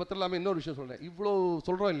உண்மை. அது மட்டும் இல்லாமல் இன்னொரு விஷயம் சொல்றேன், இவ்வளோ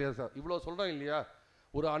சொல்றோம் இல்லையா சார், இவ்வளோ சொல்றோம் இல்லையா,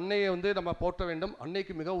 ஒரு அன்னையை வந்து நம்ம போற்ற வேண்டும்,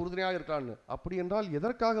 அன்னைக்கு மிக உறுதுணையாக இருக்கான்னு. அப்படி என்றால்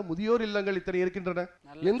எதற்காக முதியோர் இல்லங்கள் இத்தனை இருக்கின்றன?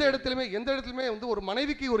 எந்த இடத்துலையுமே வந்து ஒரு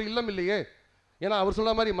மனைவிக்கு ஒரு இல்லம் இல்லையே. ஏன்னா அவர்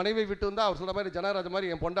சொல்ற மாதிரி மனைவியை விட்டு வந்தால் அவர் சொல்ற மாதிரி ஜனராஜ்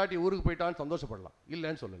மாதிரி என் பொண்டாட்டி ஊருக்கு போயிட்டான்னு சந்தோஷப்படலாம்,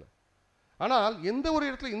 இல்லைன்னு சொல்லலை. ஆனால் இந்த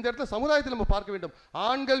இடத்துல சமுதாயத்தில் நம்ம பார்க்க வேண்டும்,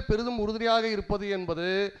 ஆண்கள் பெரிதும் உறுதுணையாக இருப்பது என்பது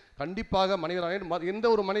கண்டிப்பாக மனைவி. எந்த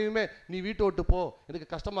ஒரு மனைவியுமே நீ வீட்டை விட்டு போ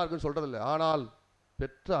எனக்கு கஷ்டமா இருக்குன்னு சொல்றதில்லை. ஆனால்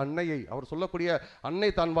பெற்ற அன்னையை, அவர் சொல்லக்கூடிய அன்னை,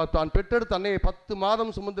 தான் பெற்றெடுத்த அன்னையை, 10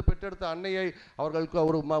 மாதம் சுமந்து பெற்றெடுத்த அன்னையை அவர்களுக்கு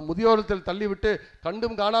ஒரு முதியோரத்தில் தள்ளிவிட்டு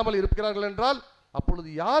கண்டும் காணாமல் இருக்கிறார்கள் என்றால் அப்பொழுது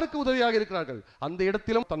யாருக்கு உதவியாக இருக்கிறார்கள்? அந்த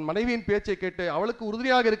இடத்திலும் தன் மனைவியின் பேச்சை கேட்டு அவளுக்கு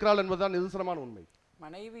உறுதுணையாக இருக்கிறாள் என்பதுதான் நிதர்சனமான உண்மை.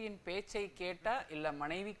 மனைவியின் பேச்சை கேட்டா இல்ல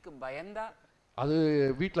மனைவிக்கு பயந்தா? அது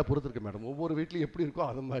வீட்டில் பொறுத்திருக்கு மேடம், ஒவ்வொரு வீட்லையும் எப்படி இருக்கோ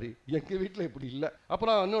அது மாதிரி. எங்கள் வீட்டில் இப்படி இல்லை.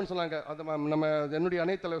 அப்புறம் இன்னொன்று சொன்னாங்க, அந்த நம்ம என்னுடைய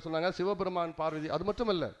அன்னை தலைவர் சொன்னாங்க, சிவபெருமான் பார்வதி. அது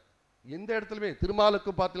மட்டும் இல்லை, எந்த இடத்துலயுமே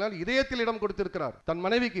திருமாலுக்கு பார்த்தீங்கன்னா இதயத்தில் இடம் கொடுத்திருக்கிறார், தன்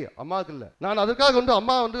மனைவிக்கு, அம்மாவுக்கு இல்லை. நான் அதற்காக வந்து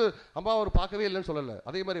அம்மா அவர் பார்க்கவே இல்லைன்னு சொல்லலை.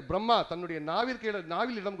 அதே மாதிரி பிரம்மா தன்னுடைய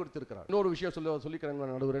நாவில் இடம் கொடுத்திருக்கிறார். இன்னொரு விஷயம் சொல்லிக்கிறேன்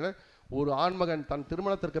நடுவர்களே, ஒரு ஆண்மகன் தன்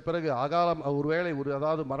திருமணத்திற்கு பிறகு அகாலம் ஒருவேளை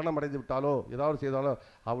அதாவது மரணம் அடைந்து விட்டாலோ ஏதாவது செய்தாலோ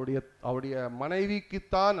அவருடைய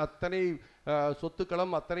மனைவிக்குத்தான் அத்தனை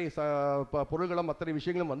சொத்துக்களும் அத்தனை பொருள்களும் அத்தனை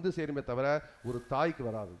விஷயங்களும் வந்து சேருமே தவிர ஒரு தாய்க்கு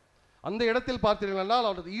வராது. அந்த இடத்தில் பார்த்தீர்கள்னால்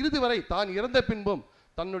அவரது இறுதி வரை தான் இறந்த பின்பும்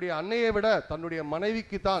தன்னுடைய அன்னையை விட தன்னுடைய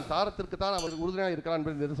மனைவிக்கு தான் தாரத்திற்கு தான் அவர் உறுதுணையாக இருக்கிறார்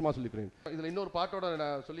என்பதை நிதர்சனமாக சொல்லிக்கிறேன். இதில் இன்னொரு பாட்டோட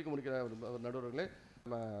நான் சொல்லிக்க முடிக்கிறேன் நடுவர்களே,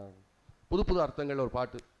 புது அர்த்தங்கள் ஒரு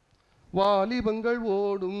பாட்டு. வாலிபங்கள்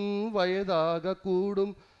ஓடும் வயதாக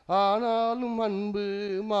கூடும், ஆனாலும் அன்பு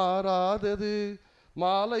மாறாதது,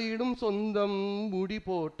 மாலையிடும் சொந்தம் முடி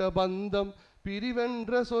போட்ட பந்தம்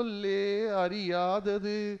பிரிவென்ற சொல்லே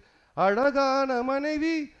அறியாதது, அழகான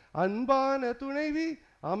மனைவி அன்பான துணைவி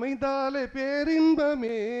அமைந்தாலே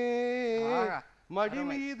பேரின்பமே, மடி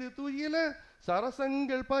மீது துயில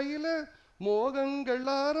சரசங்கள் பயில மோகங்கள்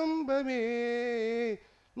ஆரம்பமே,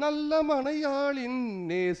 நல்ல மனையாளின்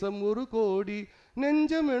நேசம் ஒரு கோடி,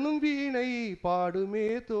 நெஞ்சம் எனும் வீணை பாடுமே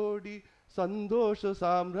தோடி, சந்தோஷ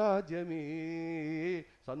சாம்ராஜ்யமே.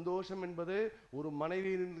 சந்தோஷம் என்பது ஒரு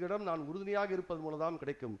மனைவியிடம் நான் உறுதுணையாக இருப்பது மூலம்தான்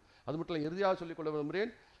கிடைக்கும். அது மட்டும் இல்லை, இறுதியாக சொல்லிக்கொள்ள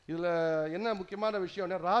விரும்புகிறேன். இதில் என்ன முக்கியமான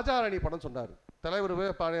விஷயம், ராஜாராணி படம் சொன்னார் தலைவர்.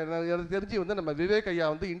 எனக்கு தெரிஞ்சு வந்து நம்ம விவேக் ஐயா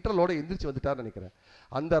வந்து இன்டர்லோட எந்திரிச்சு வந்துட்டார்னு நினைக்கிறேன்.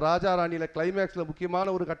 அந்த ராஜாராணியில் கிளைமேக்ஸில் முக்கியமான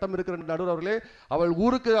ஒரு கட்டம் இருக்கிற நடுவர் அவர்களே,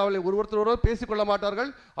 அவளை ஒருவரோடு பேசிக்கொள்ள மாட்டார்கள்.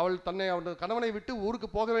 அவள் கணவனை விட்டு ஊருக்கு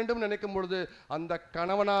போக வேண்டும் நினைக்கும் பொழுது அந்த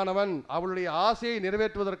கணவனானவன் அவளுடைய ஆசையை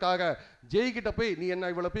நிறைவேற்றுவதற்காக ஜெய்கிட்ட போய் நீ என்ன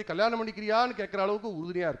இவளை போய் கல்யாணம் பண்ணிக்கிறியான்னு கேட்குற அளவுக்கு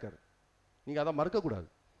உறுதுணையாக இருக்கார். நீங்கள் அதை மறுக்கக்கூடாது.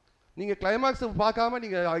 நீங்கள் கிளைமேக்ஸ் பார்க்காம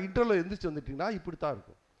நீங்கள் இன்டர்வியூ எந்திரிச்சு வந்துட்டீங்கன்னா இப்படித்தான்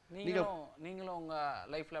இருக்கும். நீங்களும் உங்க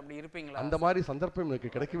லைஃப்ல அப்படி இருப்பீங்களா? அந்த மாதிரி சந்தர்ப்பம் எனக்கு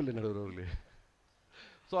கிடைக்கவில்லை நடுவர்களே.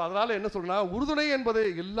 ஸோ அதனால என்ன சொல்றேன்னா, உறுதுணை என்பது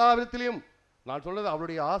எல்லா விதத்திலையும் நான் சொல்றது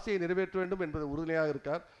அவருடைய ஆசையை நிறைவேற்ற வேண்டும் என்பது உறுதுணையாக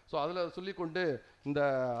இருக்கார். ஸோ அதில் சொல்லிக்கொண்டு இந்த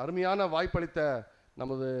அருமையான வாய்ப்பளித்த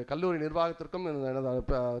நமது கல்லூரி நிர்வாகத்திற்கும்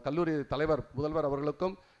கல்லூரி தலைவர் முதல்வர்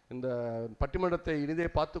அவர்களுக்கும் இந்த பட்டிமன்றத்தை இனிதே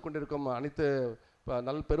பார்த்து கொண்டிருக்கும் அனைத்து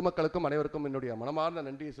பெருமக்களுக்கும் அனைவருக்கும் என்னுடைய மனமார்ந்த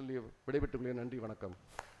நன்றியை சொல்லி விடைபெற்றுக் கொள்கிறேன். நன்றி, வணக்கம்.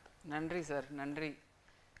 நன்றி சார், நன்றி.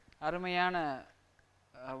 அருமையான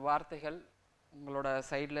வார்த்தைகள் உங்களோட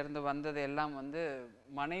சைட்லேருந்து வந்தது எல்லாம் வந்து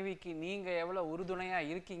மனைவிக்கு நீங்கள் எவ்வளோ உறுதுணையாக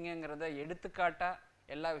இருக்கீங்கிறத எடுத்துக்காட்டாக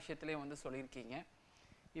எல்லா விஷயத்துலையும் வந்து சொல்லியிருக்கீங்க.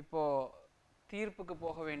 இப்போது தீர்ப்புக்கு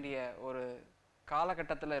போக வேண்டிய ஒரு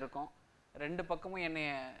காலகட்டத்தில் இருக்கோம். ரெண்டு பக்கமும்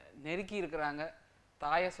என்னைய நெருக்கி இருக்கிறாங்க.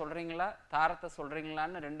 தாயை சொல்கிறீங்களா தாரத்தை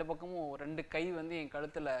சொல்கிறீங்களான்னு ரெண்டு பக்கமும் ரெண்டு கை வந்து என்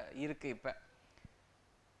கழுத்தில் இருக்குது.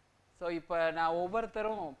 ஸோ இப்போ நான்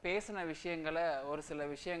ஒவ்வொருத்தரும் பேசின விஷயங்களை ஒரு சில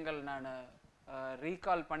விஷயங்கள் நான்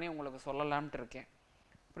ரீகால் பண்ணி உங்களுக்கு சொல்லலாம்ட்டு இருக்கேன்.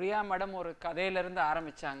 பிரியா மேடம் ஒரு கதையிலேருந்து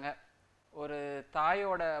ஆரம்பித்தாங்க. ஒரு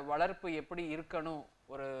தாயோட வளர்ப்பு எப்படி இருக்கணும்,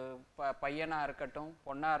 ஒரு பையனாக இருக்கட்டும்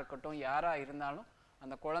பொண்ணாக இருக்கட்டும் யாராக இருந்தாலும்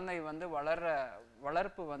அந்த குழந்தை வந்து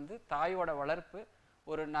வளர்ப்பு வந்து தாயோட வளர்ப்பு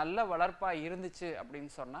ஒரு நல்ல வளர்ப்பாக இருந்துச்சு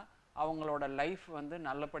அப்படின்னு சொன்னால் அவங்களோட லைஃப் வந்து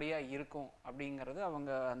நல்லபடியாக இருக்கும் அப்படிங்கிறது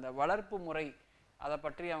அவங்க அந்த வளர்ப்பு முறை அதை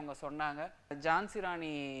பற்றி அவங்க சொன்னாங்க. ஜான்சி ராணி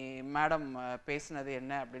மேடம் பேசினது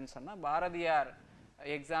என்ன அப்படின்னு சொன்னால், பாரதியார்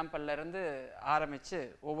எக்ஸாம்பிள்லேருந்து ஆரம்பித்து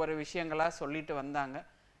ஒவ்வொரு விஷயங்களாக சொல்லிட்டு வந்தாங்க.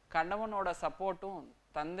 கணவனோட சப்போர்ட்டும்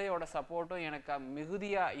தந்தையோட சப்போர்ட்டும் எனக்கு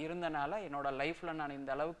மிகுதியாக இருந்தனால என்னோடய லைஃப்பில் நான்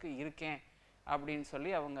இந்த அளவுக்கு இருக்கேன் அப்படின்னு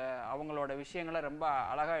சொல்லி அவங்களோட விஷயங்களை ரொம்ப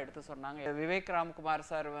அழகாக எடுத்து சொன்னாங்க. விவேக் ராம்குமார்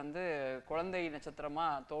சார் வந்து குழந்தை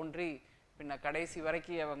நட்சத்திரமாக தோன்றி பின்ன கடைசி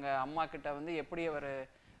வரைக்கும் அவங்க அம்மா கிட்ட வந்து எப்படி அவர்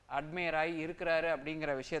அட்மையர் ஆகி இருக்கிறாரு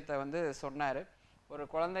அப்படிங்கிற விஷயத்த வந்து சொன்னார். ஒரு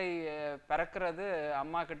குழந்தை பிறக்கிறது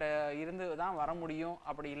அம்மா கிட்ட இருந்து தான் வர முடியும்,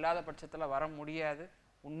 அப்படி இல்லாத பட்சத்தில் வர முடியாது.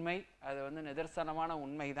 உண்மை, அது வந்து நிதர்சனமான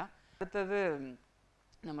உண்மை தான். அடுத்தது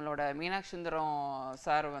நம்மளோட மீனாட்சி சுந்தரம்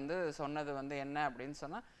சார் வந்து சொன்னது வந்து என்ன அப்படின்னு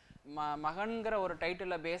சொன்னால், மகன்கிற ஒரு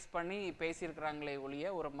டைட்டிலை பேஸ் பண்ணி பேசியிருக்கிறாங்களே ஒழிய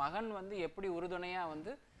ஒரு மகன் வந்து எப்படி உறுதுணையாக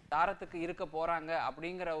வந்து தாரத்துக்கு இருக்க போகிறாங்க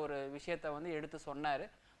அப்படிங்கிற ஒரு விஷயத்த வந்து எடுத்து சொன்னார்.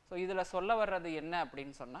 ஸோ இதில் சொல்ல வர்றது என்ன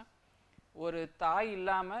அப்படின்னு சொன்னால், ஒரு தாய்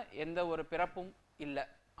இல்லாமல் எந்த ஒரு பிறப்பும் இல்லை.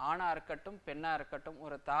 ஆணாக இருக்கட்டும் பெண்ணாக இருக்கட்டும்,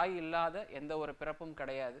 ஒரு தாய் இல்லாத எந்த ஒரு பிறப்பும்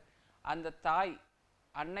கிடையாது. அந்த தாய்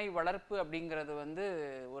அன்னை வளர்ப்பு அப்படிங்கிறது வந்து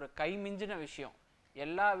ஒரு கைமிஞ்சின விஷயம்.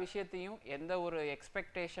 எல்லா விஷயத்தையும் எந்த ஒரு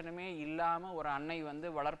எக்ஸ்பெக்டேஷனுமே இல்லாமல் ஒரு அன்னை வந்து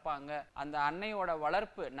வளர்ப்பாங்க. அந்த அன்னையோட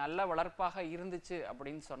வளர்ப்பு நல்ல வளர்ப்பாக இருந்துச்சு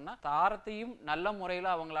அப்படின்னு சொன்னால் தாரத்தையும் நல்ல முறையில்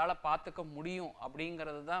அவங்களால பார்த்துக்க முடியும்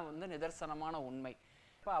அப்படிங்கிறது தான் வந்து நிதர்சனமான உண்மை.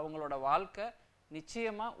 இப்போ அவங்களோட வாழ்க்கை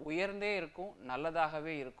நிச்சயமாக உயர்ந்தே இருக்கும்,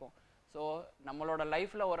 நல்லதாகவே இருக்கும். ஸோ நம்மளோட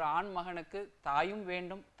லைஃப்பில் ஒரு ஆண் மகனுக்கு தாயும்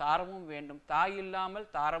வேண்டும் தாரமும் வேண்டும். தாய் இல்லாமல்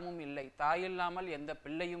தாரமும் இல்லை, தாய் இல்லாமல் எந்த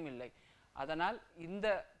பிள்ளையும் இல்லை. அதனால் இந்த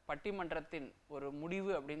பட்டிமன்றத்தின் ஒரு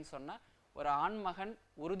முடிவு அப்படின்னு சொன்னால், ஒரு ஆண்மகன்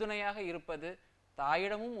உறுதுணையாக இருப்பது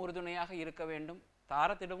தாயிடமும் உறுதுணையாக இருக்க வேண்டும்,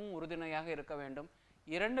 தாரத்திடமும் உறுதுணையாக இருக்க வேண்டும்.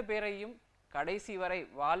 2 பேரையும் கடைசி வரை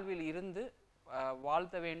வாழ்வில் இருந்து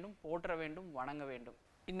வாழ்த்த வேண்டும், போற்ற வேண்டும், வணங்க வேண்டும்.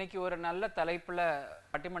 இன்னைக்கு ஒரு நல்ல தலைப்பில்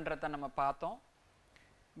பட்டிமன்றத்தை நம்ம பார்த்தோம்.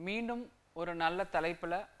 மீண்டும் ஒரு நல்ல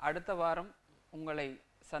தலைப்பில் அடுத்த வாரம் உங்களை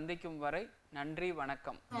சந்திக்கும் வரை நன்றி,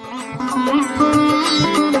 வணக்கம்.